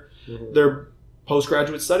in their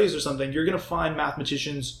postgraduate studies or something. You're going to find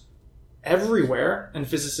mathematicians everywhere and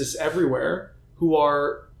physicists everywhere who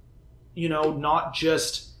are, not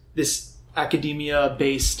just this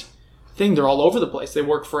academia-based thing. They're all over the place. They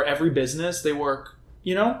work for every business. They work,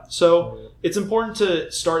 So it's important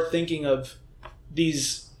to start thinking of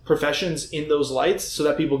these professions in those lights so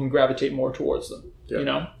that people can gravitate more towards them,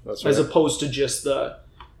 That's right. as opposed to just the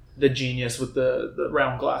genius with the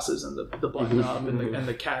round glasses and the button up and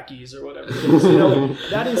the khakis or whatever it is.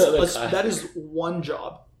 That is one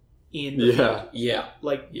job in the field. Yeah.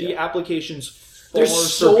 The applications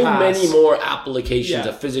there's so many more applications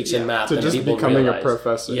of physics and math to than just people becoming realize. a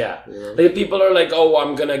professor. Yeah. Like people are like, oh,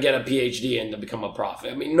 I'm gonna get a PhD and become a prof.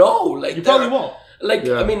 I mean, no, you probably won't.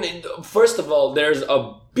 I mean, first of all, there's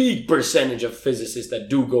a big percentage of physicists that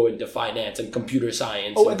do go into finance and computer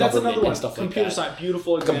science and that's government another one. and stuff Computer like that. science,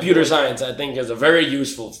 beautiful example. Computer science, I think, is a very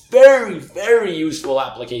usable, very, very useful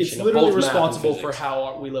application. It's literally of both responsible math and for physics.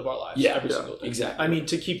 how we live our lives every single day. Exactly. I mean,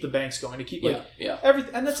 to keep the banks going, to keep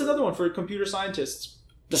everything. And that's another one for computer scientists.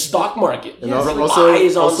 The stock market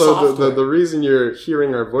relies on software. the reason you're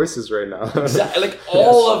hearing our voices right now. Exactly. Like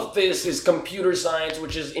all of this is computer science,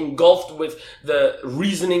 which is engulfed with the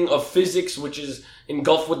reasoning of physics, which is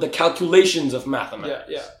engulfed with the calculations of mathematics.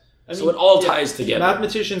 Yeah. I mean, so it all ties together.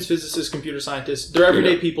 Mathematicians, physicists, computer scientists, they're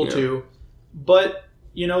everyday people too. But,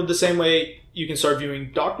 the same way you can start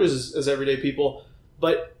viewing doctors as everyday people.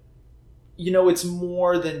 But, it's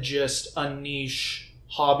more than just a niche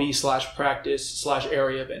hobby / practice /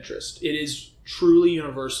 area of interest. It is truly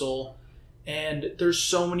universal, and there's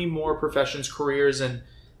so many more professions, careers,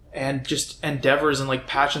 and just endeavors and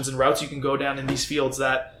passions and routes you can go down in these fields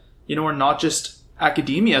that are not just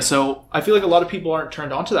academia. So I feel like a lot of people aren't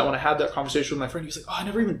turned on to that. When I had that conversation with my friend, he was like, "Oh, I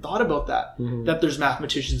never even thought about that. That there's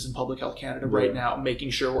mathematicians in Public Health Canada right now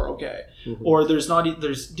making sure we're okay." Or there's do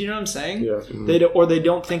you know what I'm saying? Yeah. They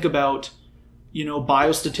don't think about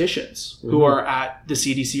biostatisticians who are at the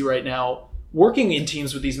CDC right now, working in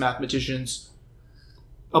teams with these mathematicians,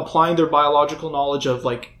 applying their biological knowledge of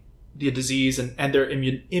the disease and their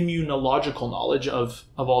immunological knowledge of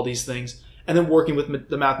all these things, and then working with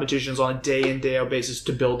the mathematicians on a day in, day out basis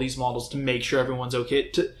to build these models to make sure everyone's okay,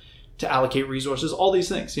 to allocate resources, all these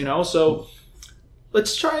things, So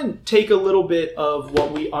let's try and take a little bit of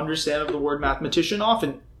what we understand of the word mathematician off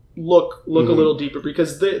and look a little deeper,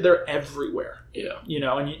 because they're everywhere. Yeah.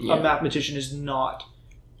 A mathematician is not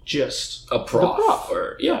just a prof.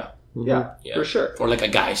 Or for sure. Or like a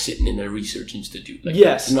guy sitting in a research institute.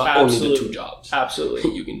 Yes, not absolutely. only the two jobs.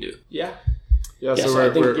 Absolutely. you can do. Yeah. Yeah, so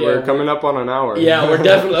we're coming up on an hour. Yeah, we're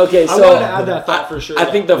definitely okay. So I wanted to add that thought for sure. I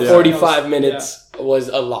think the 45 minutes was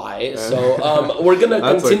a lie. So we're gonna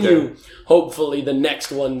continue. Hopefully, the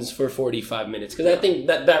next one's for 45 minutes, because I think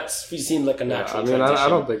that's seemed like a natural. transition. I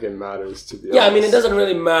don't think it matters, to be honest. Yeah, I mean, it doesn't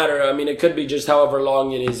really matter. I mean, it could be just however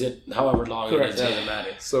long it is. However long it is, it doesn't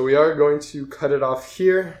matter. So we are going to cut it off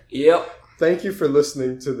here. Yep. Thank you for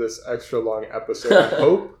listening to this extra long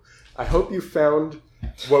episode. I hope you found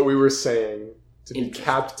what we were saying to be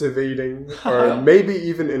captivating or maybe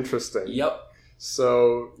even interesting. Yep.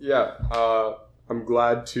 So I'm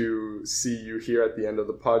glad to see you here at the end of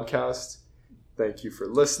the podcast. Thank you for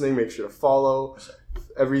listening. Make sure to follow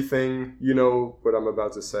everything. You know what I'm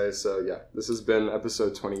about to say. So this has been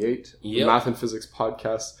episode 28 of the Math and Physics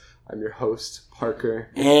Podcast. I'm your host, Parker.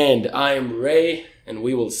 And I'm Ray, and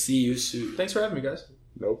we will see you soon. Thanks for having me, guys.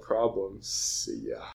 No problem. See ya.